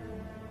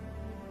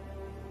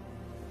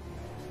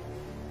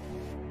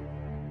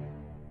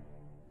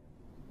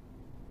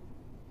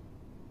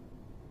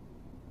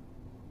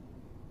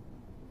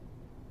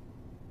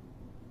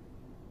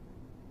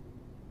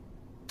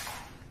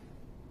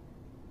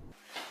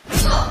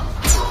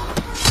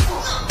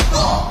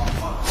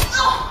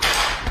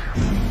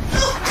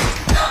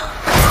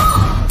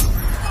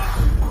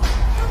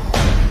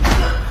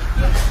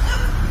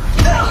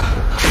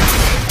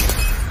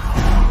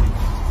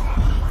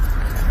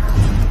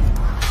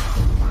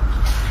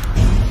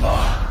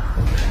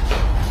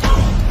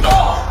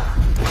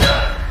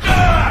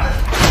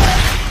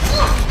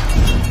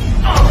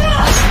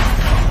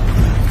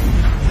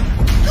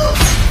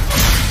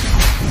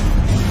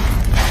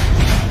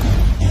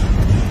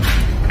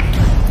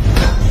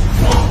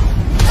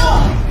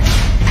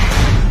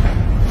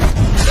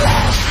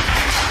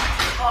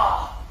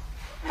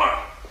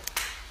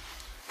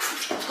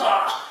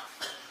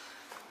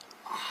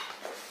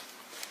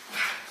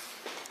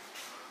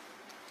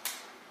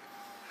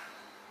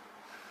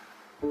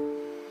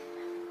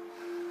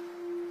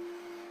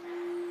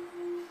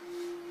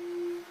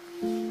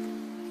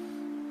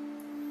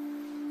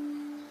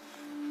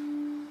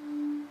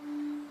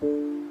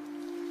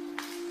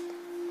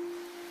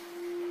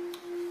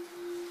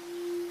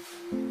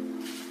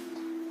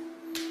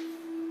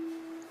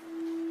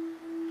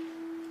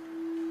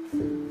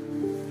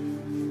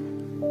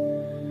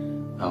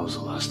 That was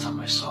the last time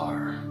I saw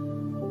her.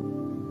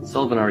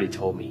 Sullivan already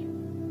told me.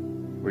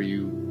 Were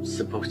you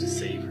supposed to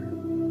save her?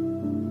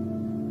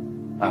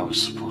 I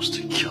was supposed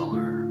to kill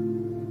her.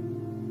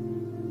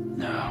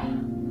 Now,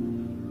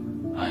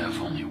 I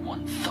have only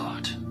one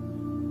thought.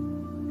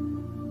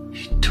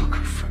 He took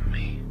her from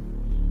me.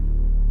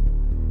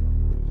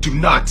 Do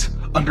not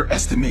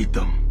underestimate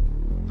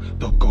them.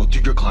 They'll go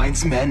through your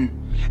client's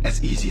men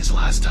as easy as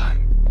last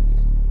time.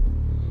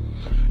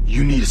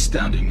 You need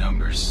astounding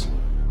numbers.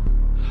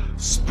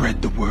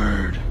 Spread the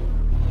word.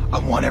 I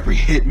want every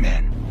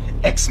hitman,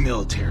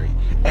 ex-military,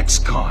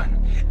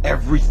 ex-con,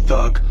 every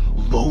thug,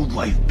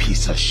 low-life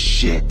piece of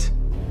shit.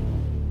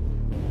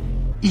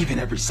 Even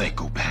every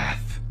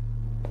psychopath.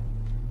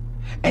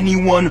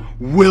 Anyone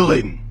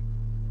willing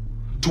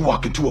to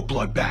walk into a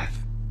bloodbath.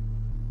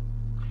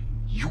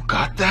 You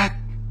got that?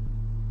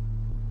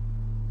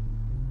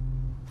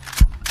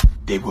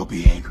 They will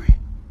be angry,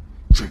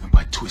 driven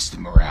by twisted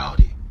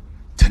morality.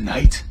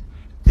 Tonight,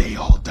 they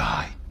all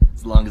die.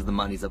 As long as the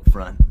money's up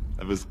front.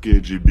 I was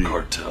KGB.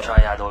 Cartel.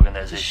 Triad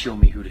organization. Show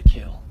me who to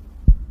kill.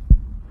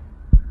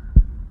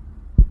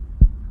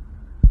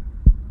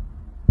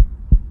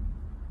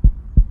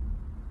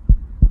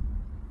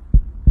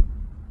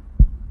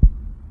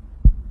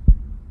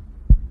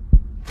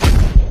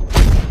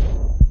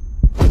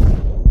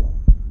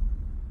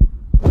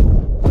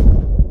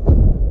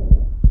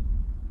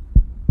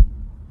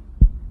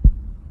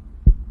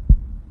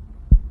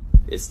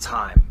 It's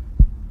time.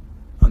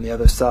 On the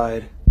other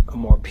side, a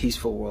more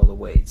peaceful world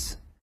awaits.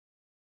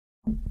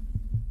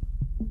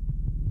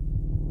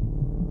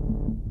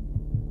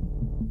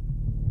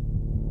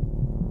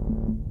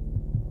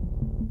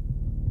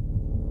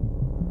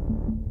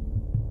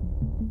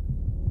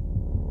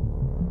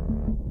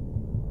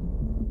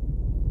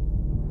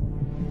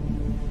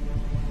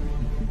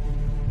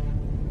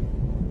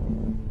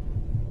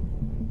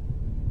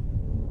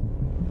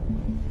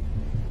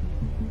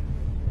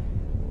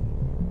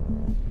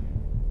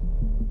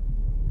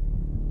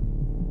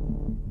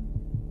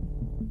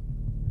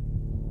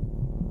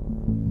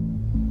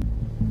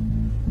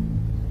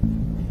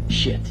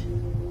 Shit.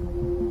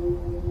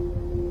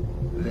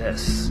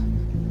 This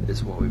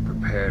is what we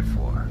prepared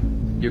for.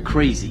 You're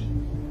crazy.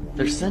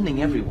 They're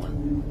sending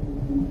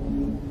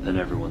everyone. Then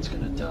everyone's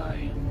gonna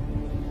die.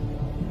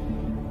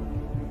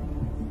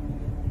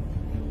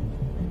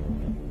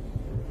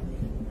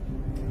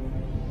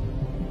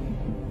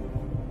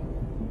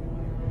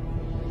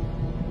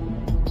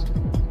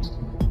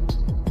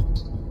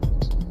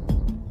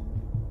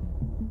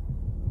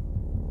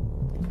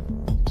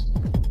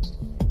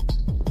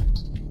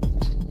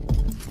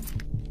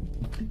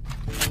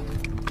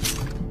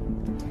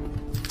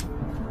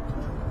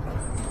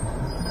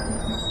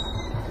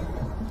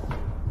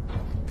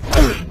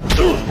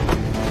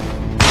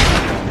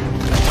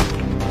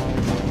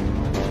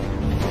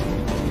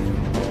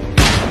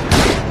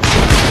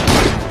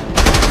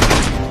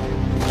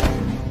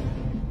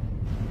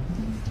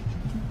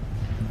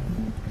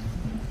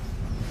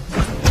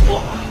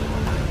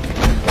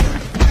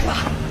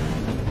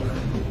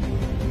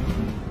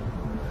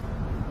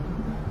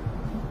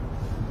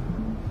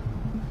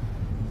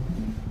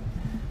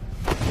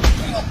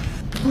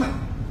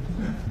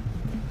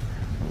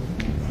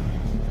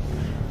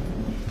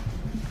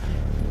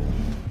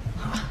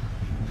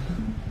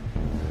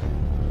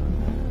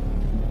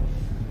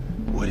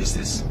 What is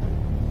this?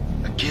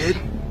 A kid?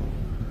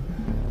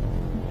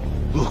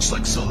 Looks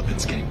like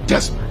Sullivan's getting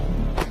desperate.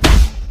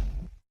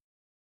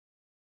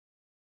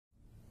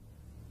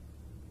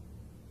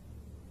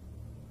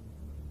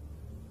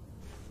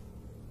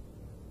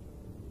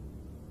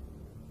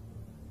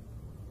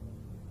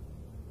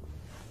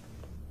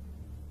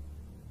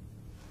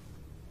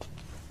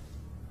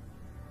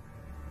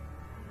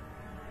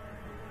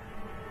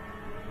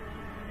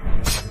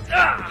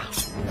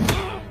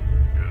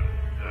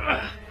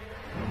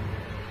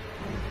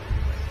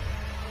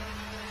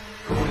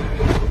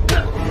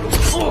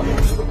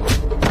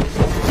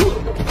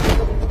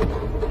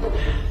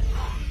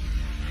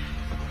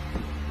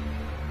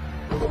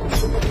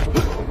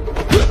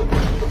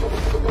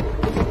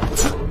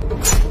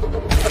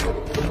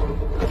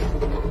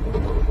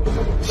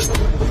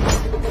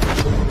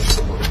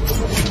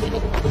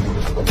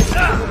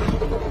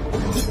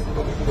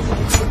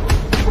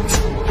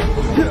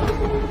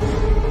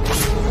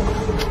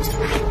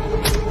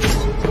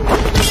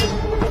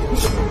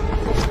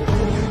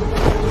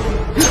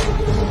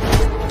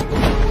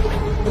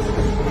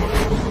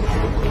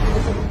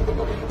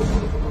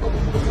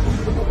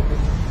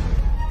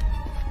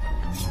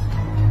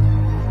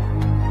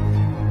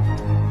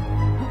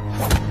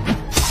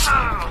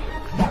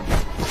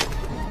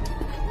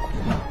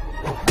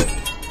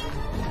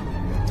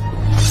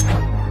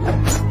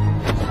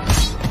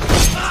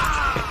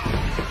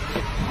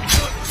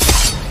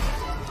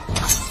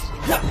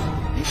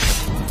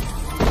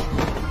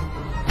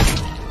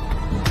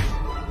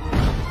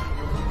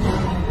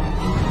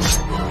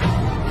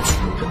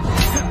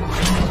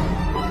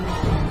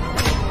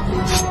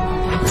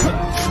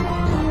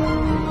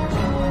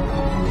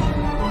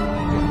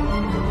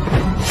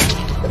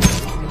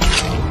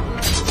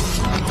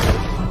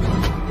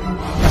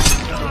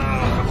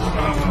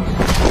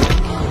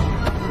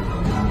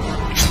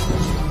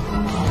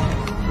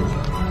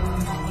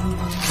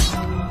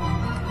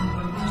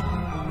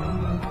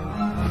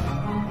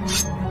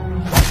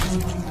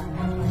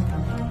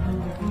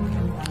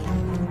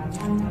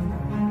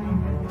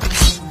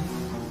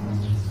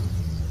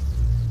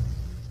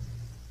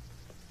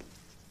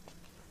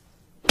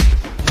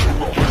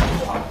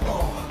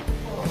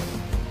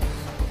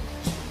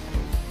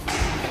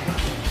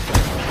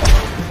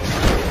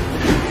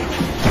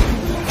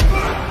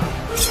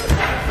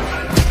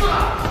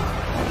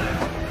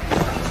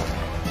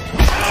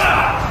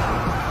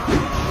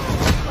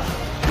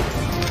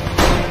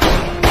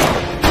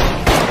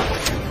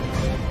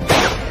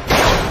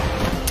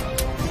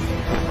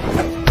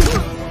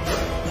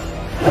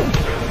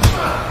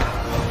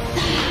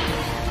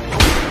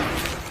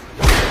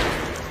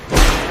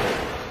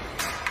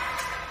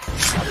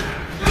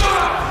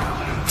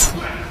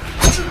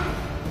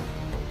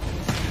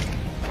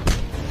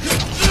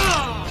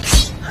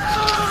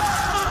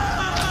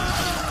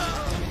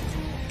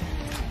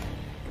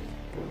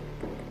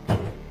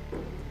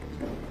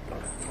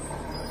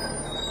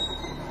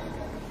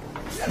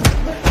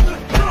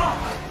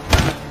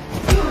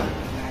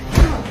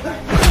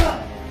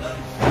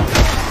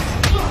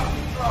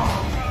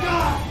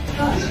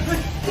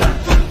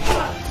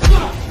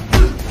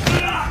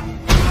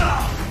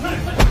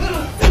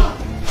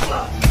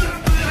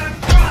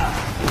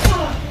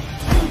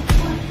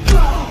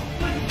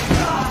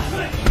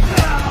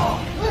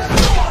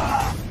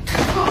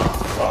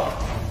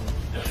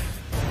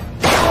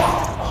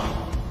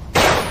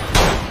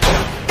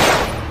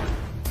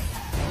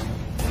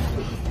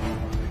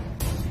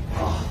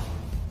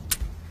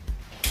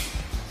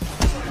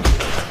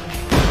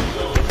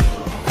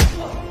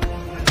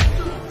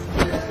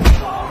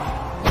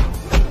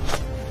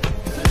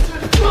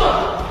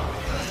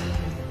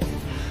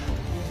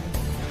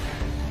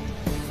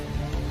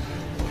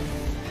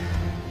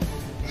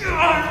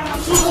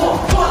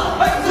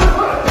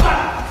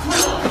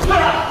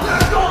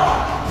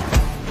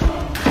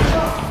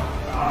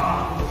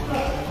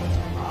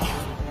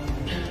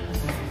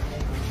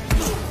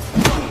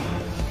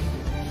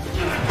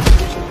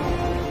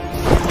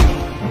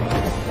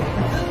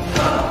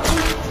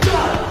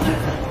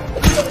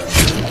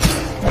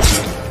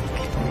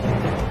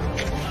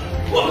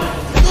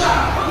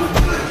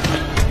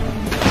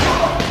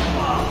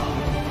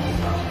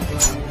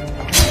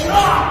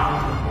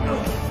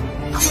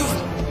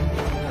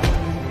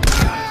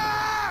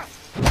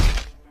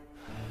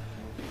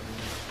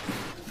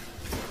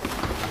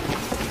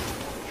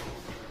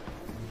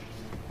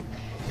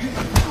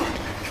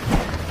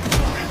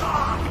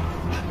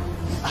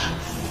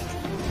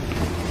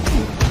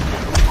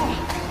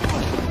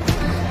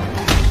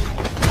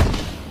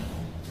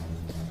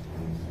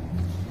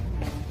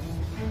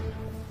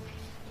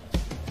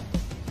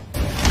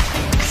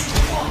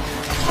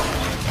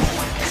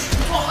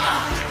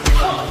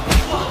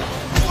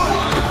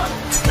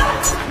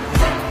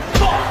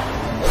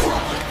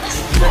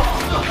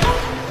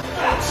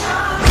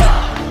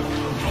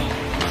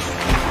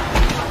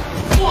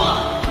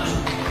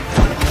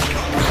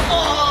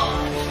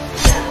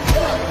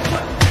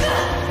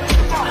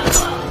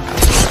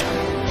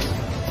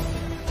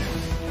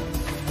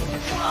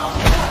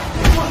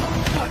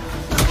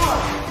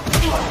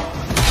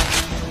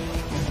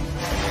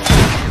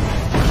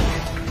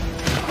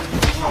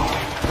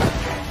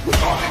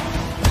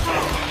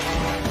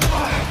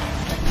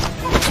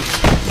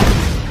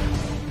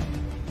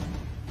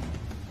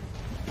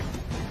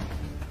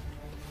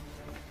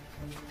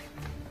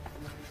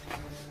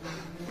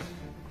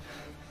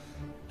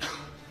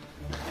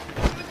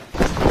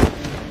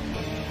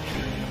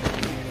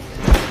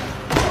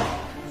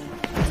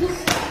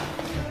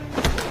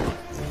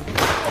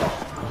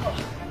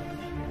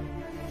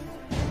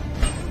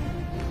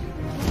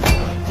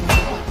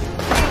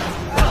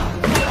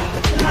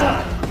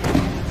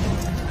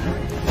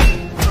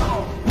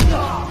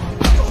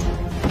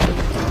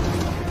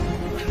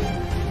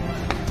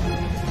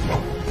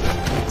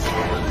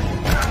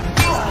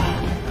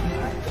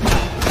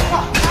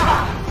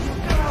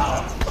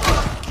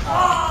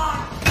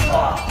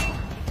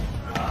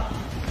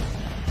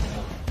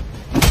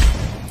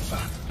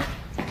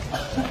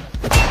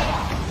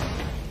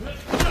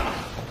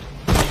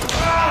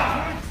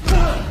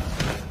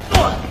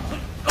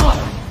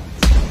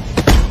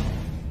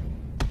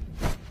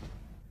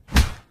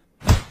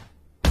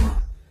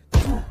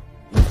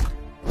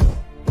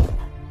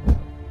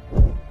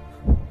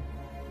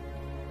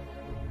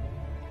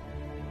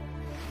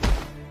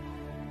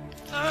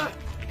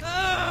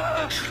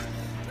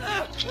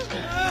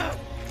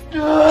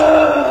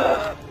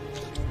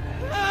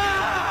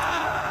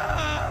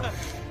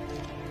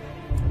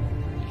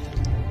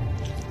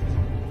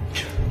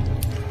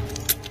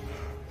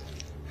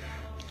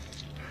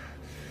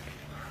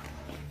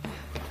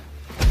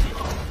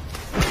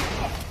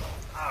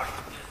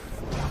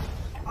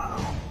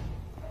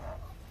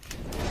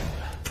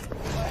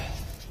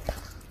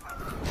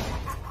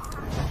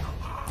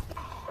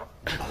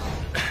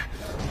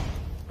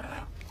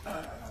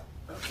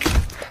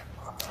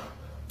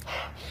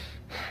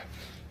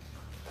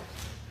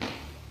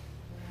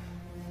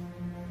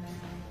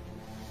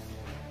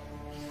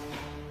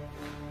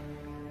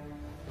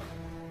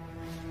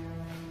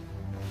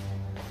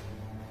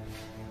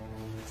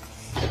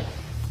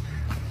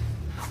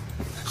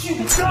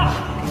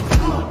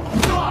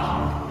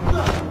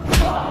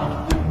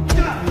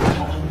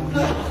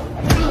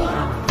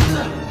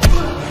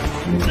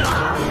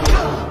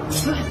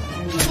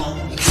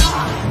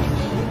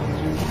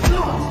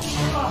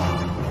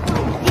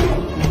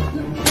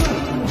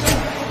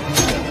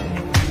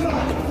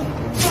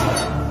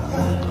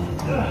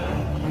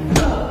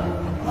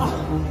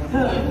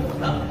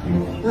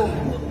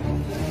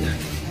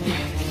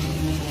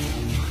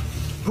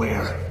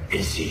 Where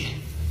is he?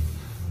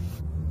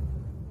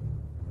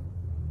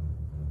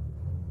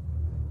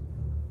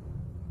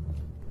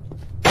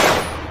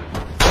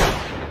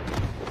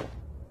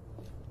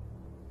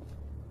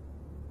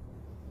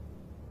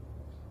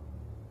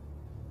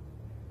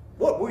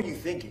 What were you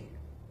thinking?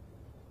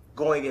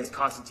 Going against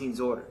Constantine's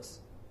orders?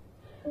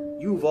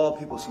 You of all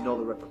people should know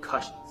the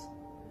repercussions.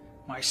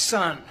 My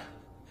son.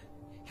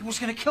 He was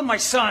gonna kill my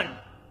son.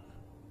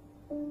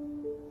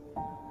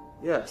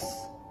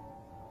 Yes.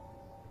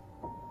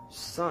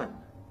 Son.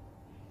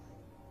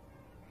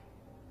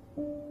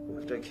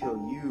 After I kill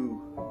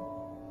you,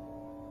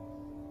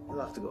 you'll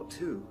have to go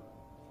too.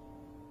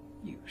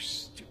 You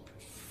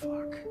stupid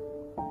fuck.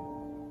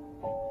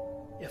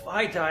 If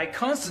I die,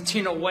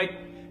 Constantine will wipe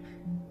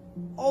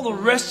all the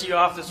rest of you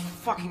off this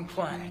fucking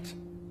planet.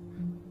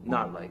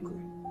 Not likely.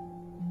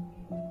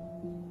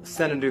 A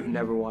senator who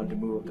never wanted to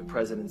move up the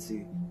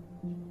presidency,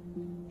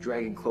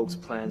 dragging Cloak's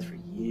plans for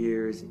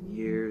years and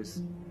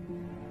years.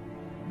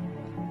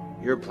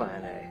 Your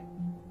plan A.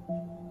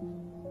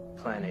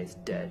 Plan A's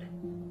dead.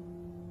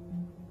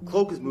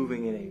 Cloak is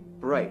moving in a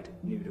bright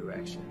new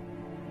direction.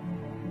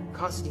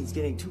 Constantine's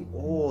getting too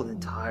old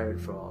and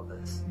tired for all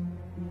this.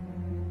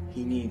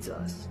 He needs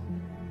us.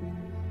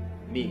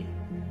 Me.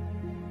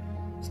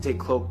 To take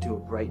Cloak to a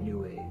bright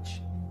new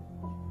age.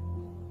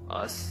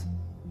 Us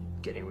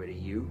getting rid of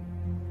you.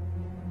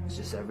 It's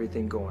just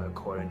everything going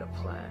according to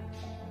plan.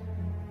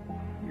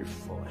 You're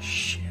full of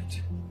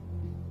shit.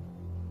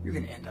 You're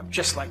gonna end up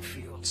just like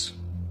Fields.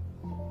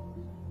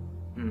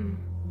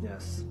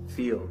 Yes,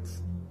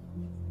 Fields.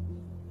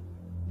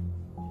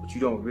 What you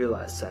don't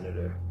realize,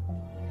 Senator,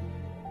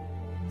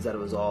 is that it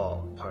was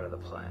all part of the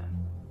plan.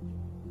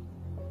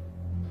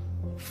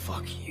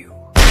 Fuck you.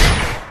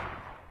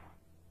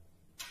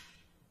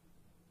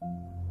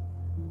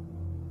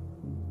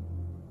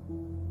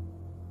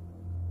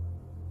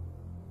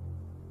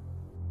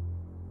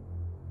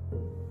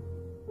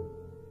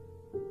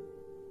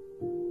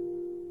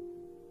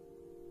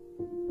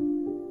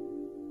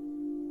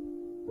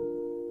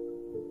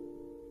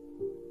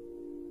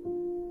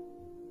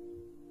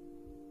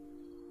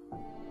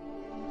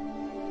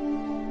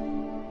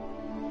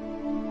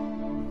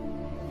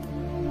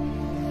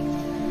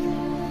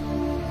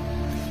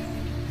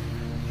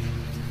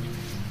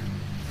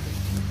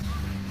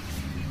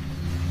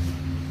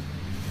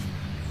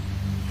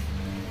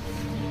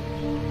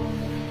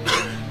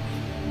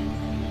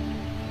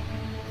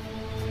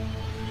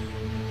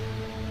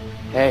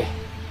 Hey.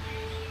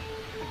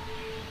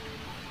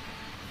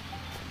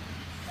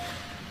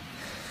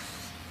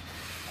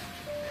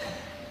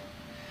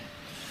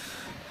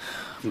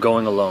 I'm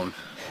going alone.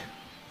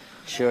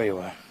 Sure you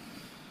are.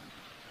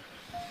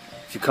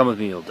 If you come with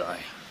me, you'll die.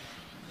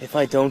 If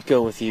I don't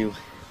go with you,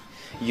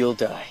 you'll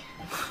die.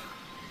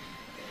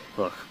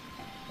 Look,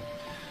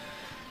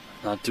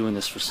 I'm not doing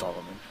this for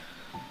Solomon.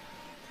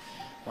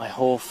 My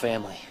whole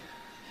family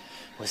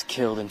was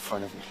killed in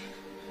front of me.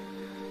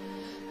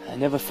 I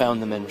never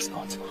found the men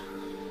responsible.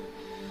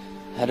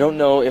 I don't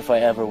know if I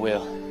ever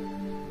will.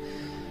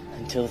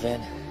 Until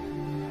then,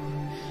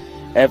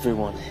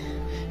 everyone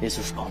is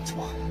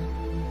responsible.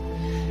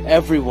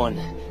 Everyone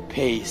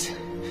pays.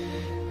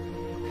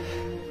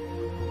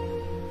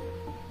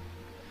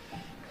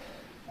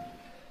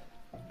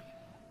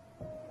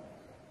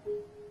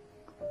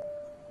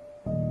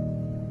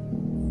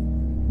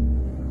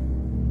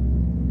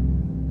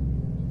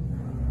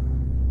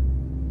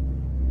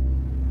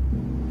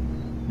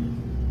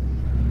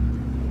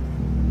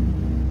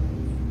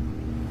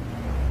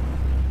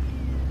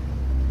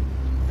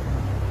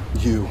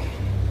 You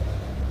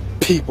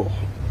people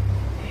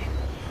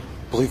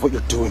believe what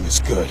you're doing is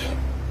good,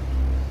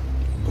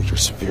 but you're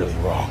severely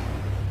wrong.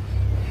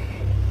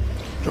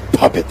 You're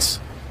puppets.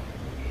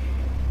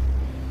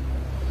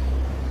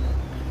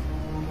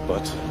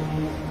 But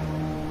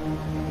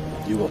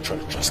you will try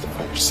to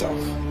justify yourself.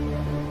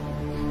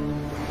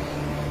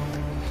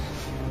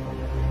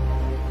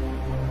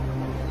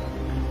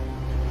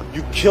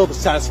 You kill to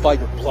satisfy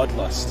your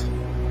bloodlust.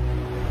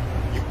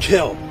 You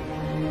kill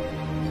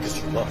because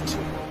you love to.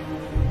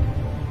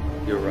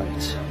 You're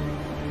right.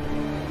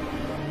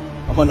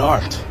 I'm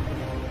unarmed.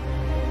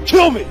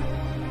 Kill me!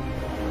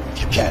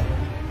 If you can.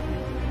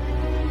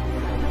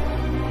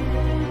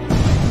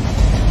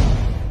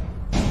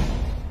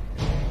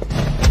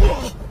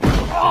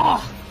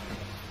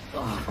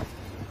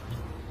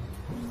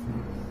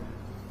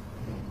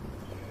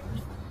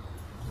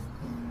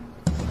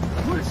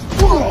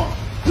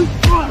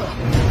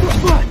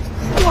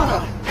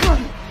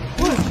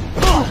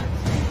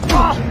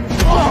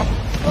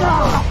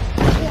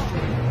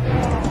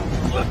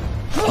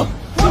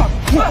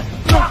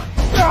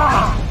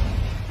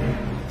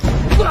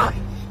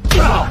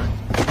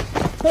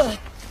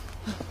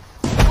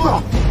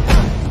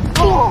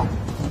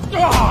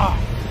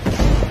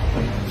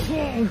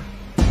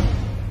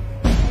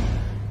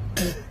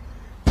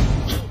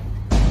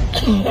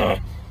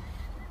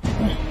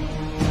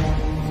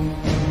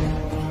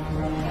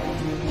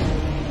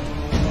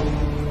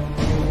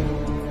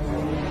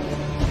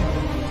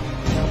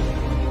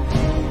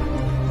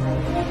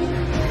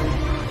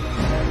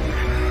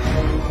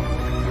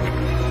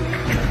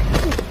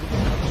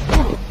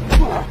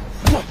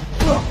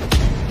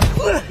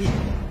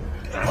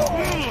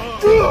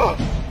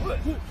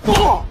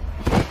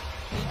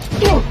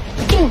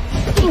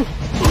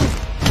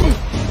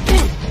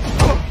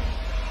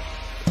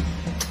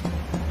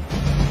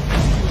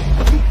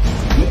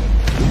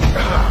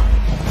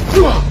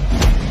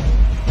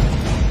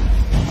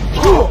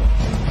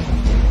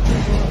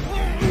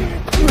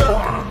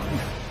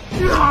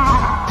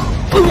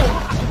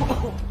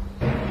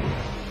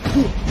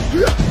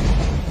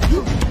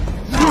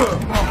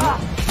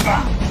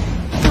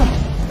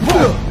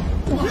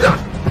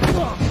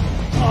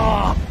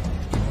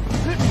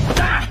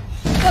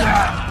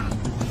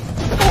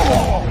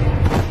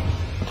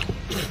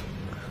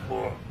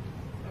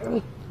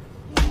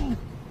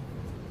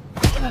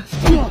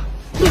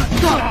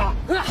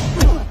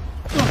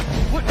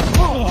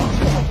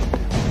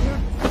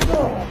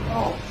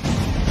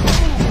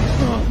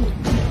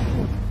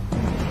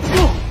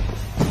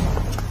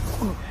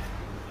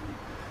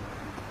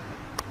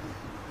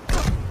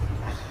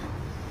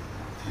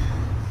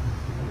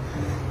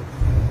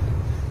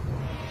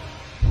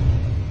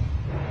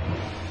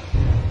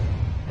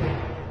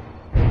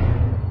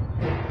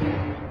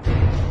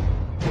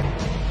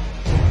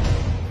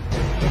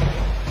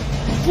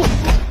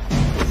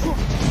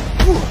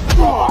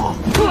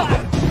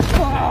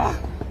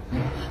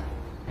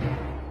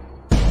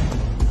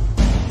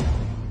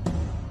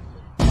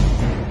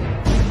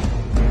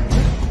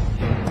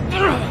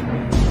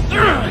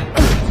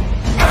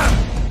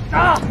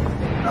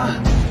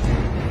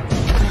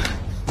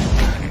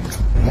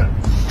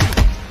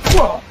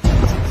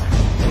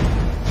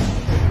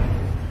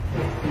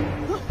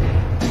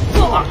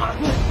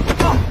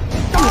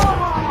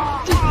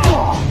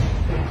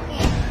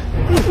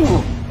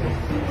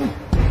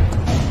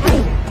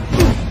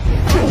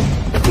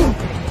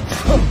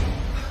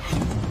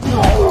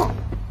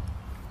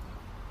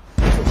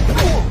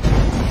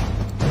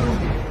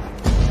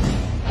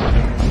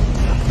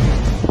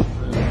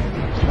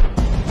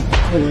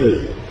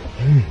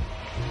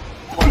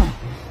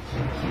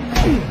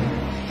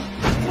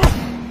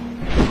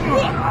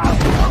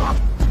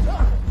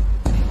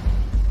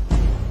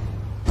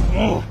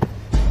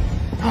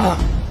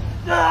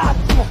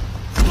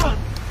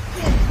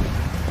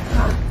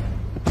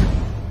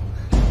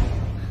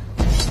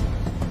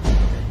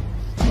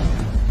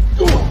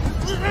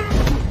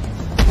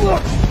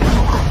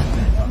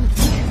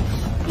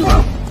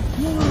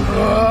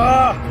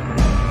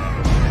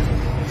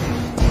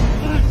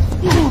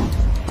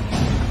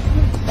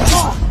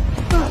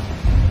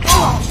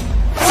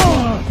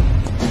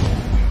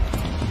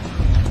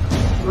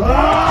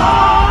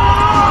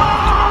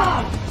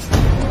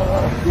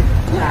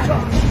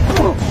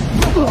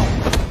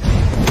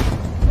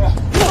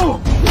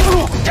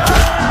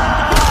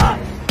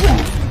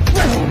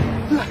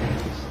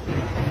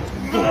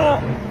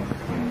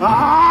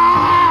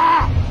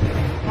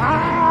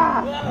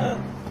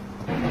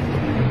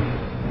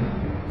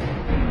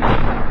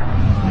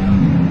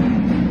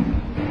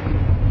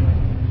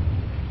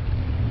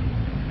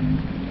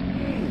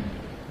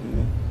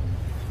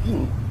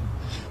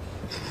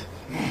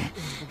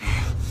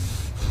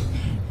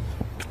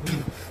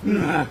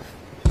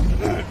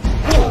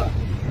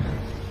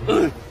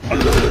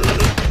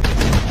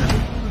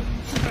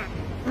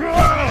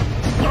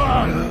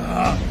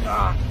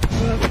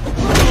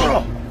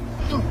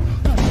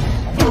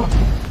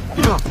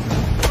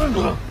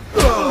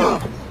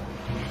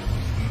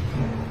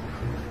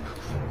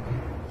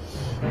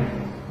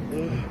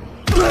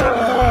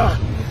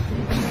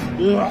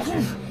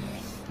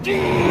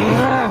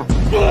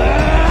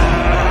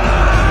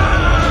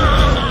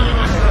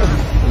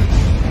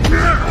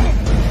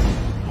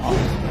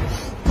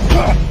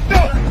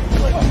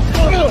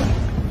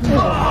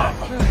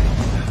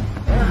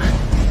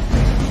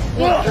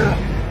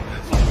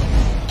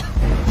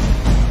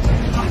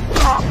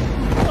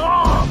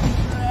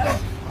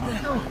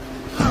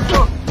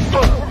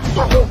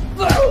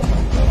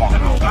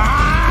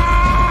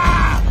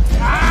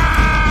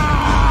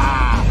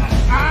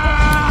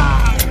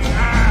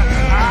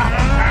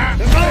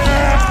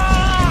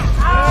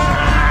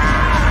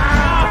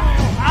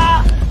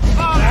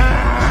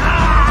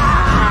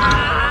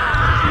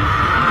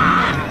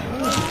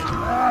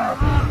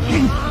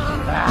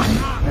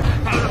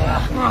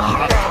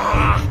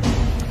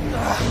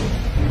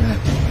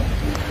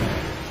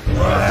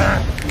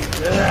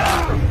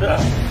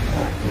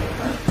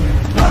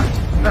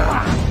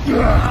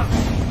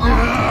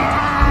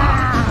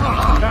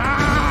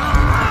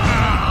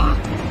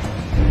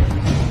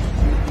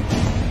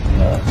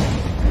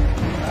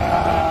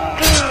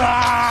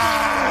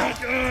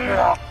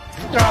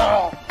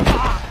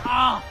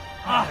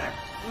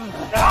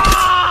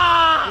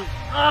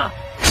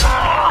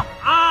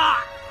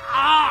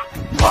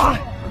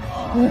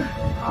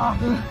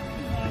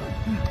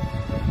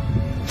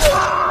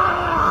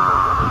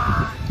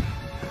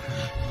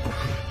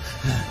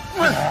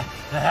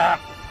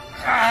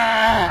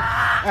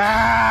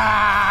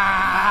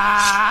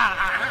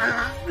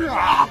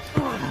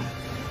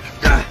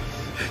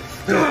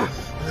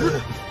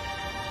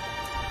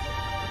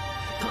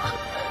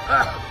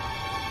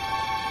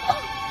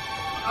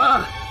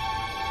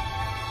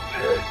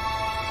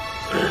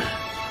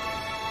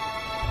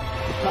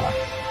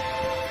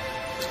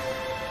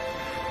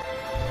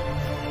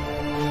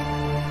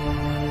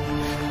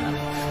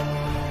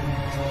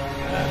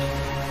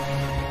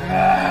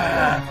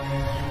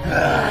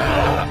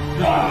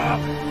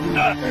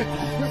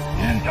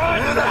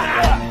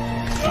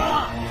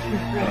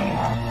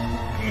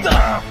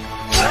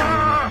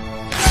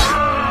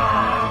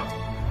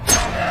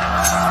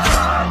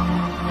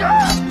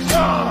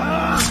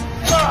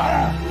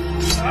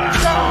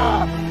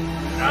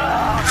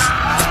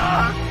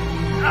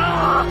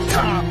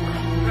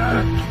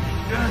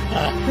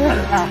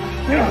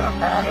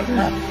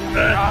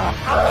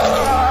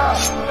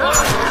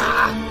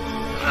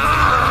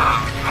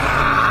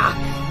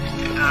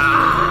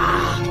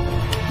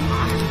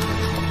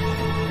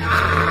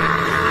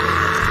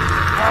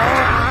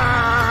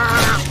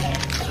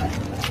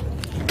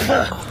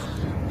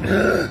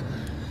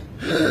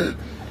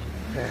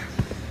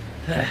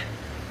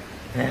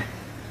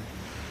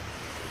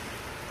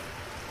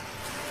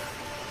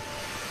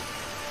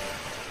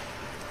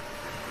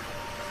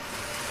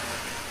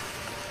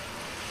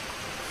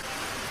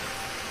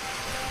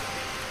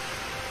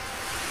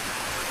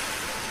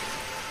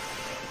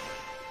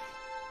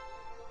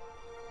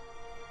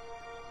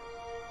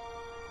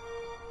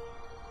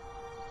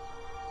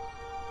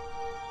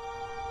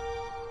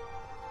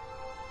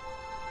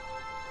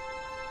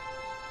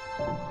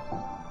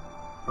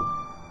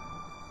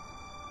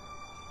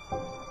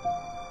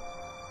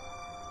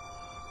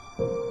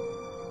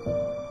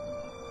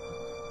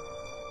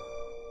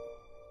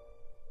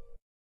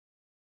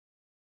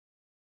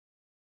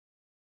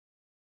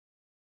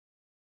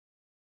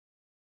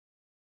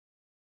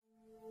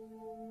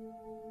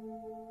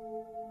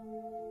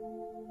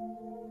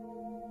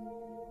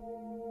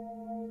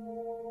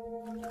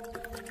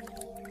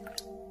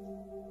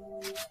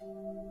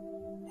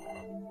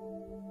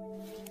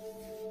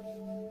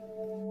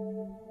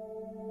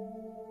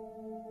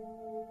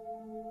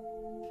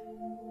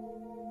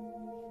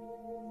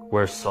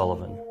 Where's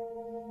Sullivan?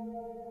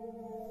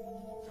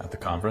 At the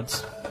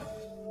conference?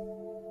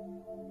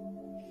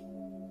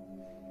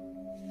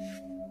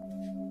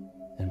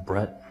 And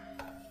Brett?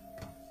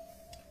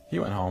 He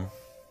went home.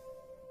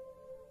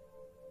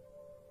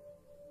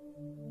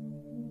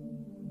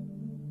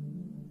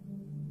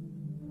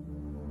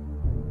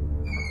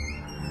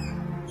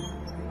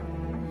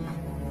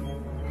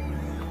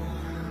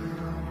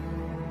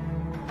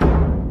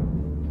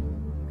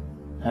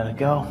 How'd it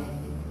go?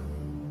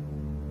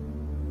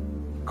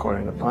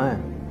 According to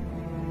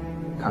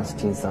plan,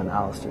 Constantine's son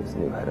Alistair's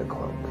new head of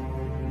Cloak.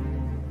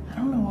 I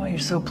don't know why you're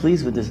so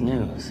pleased with this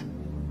news.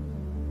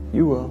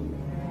 You will.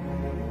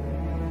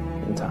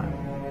 In time.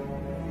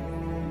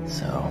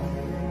 So,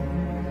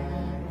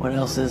 what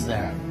else is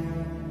there?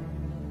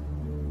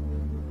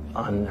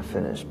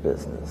 Unfinished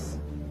business.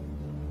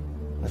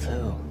 With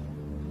who?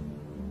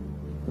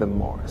 The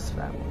Morris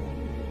family.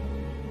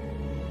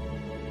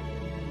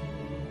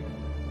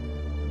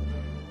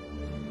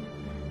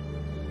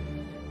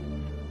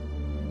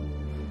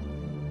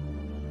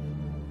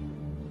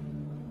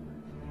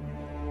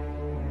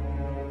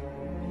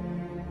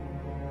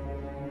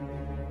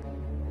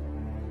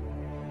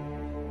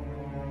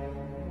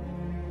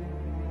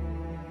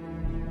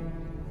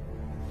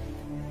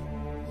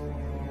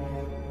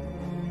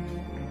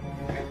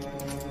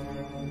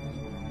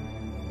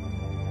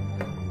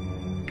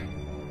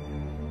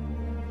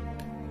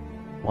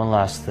 One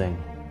last thing.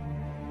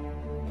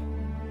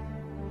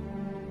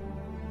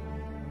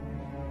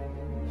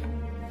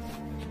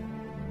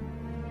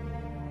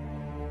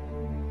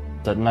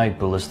 That night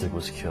Ballistic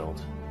was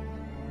killed.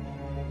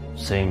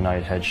 Same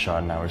night Headshot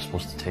and I were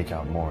supposed to take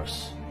out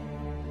Morris.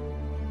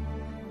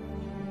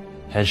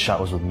 Headshot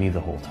was with me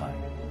the whole time.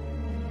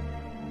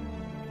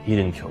 He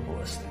didn't kill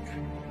Ballistic.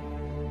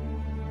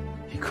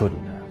 He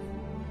couldn't have.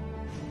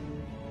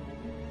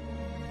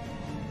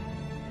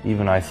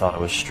 Even I thought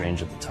it was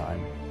strange at the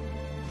time.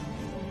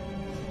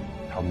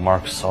 How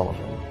Mark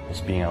Sullivan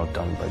was being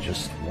outdone by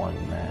just one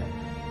man.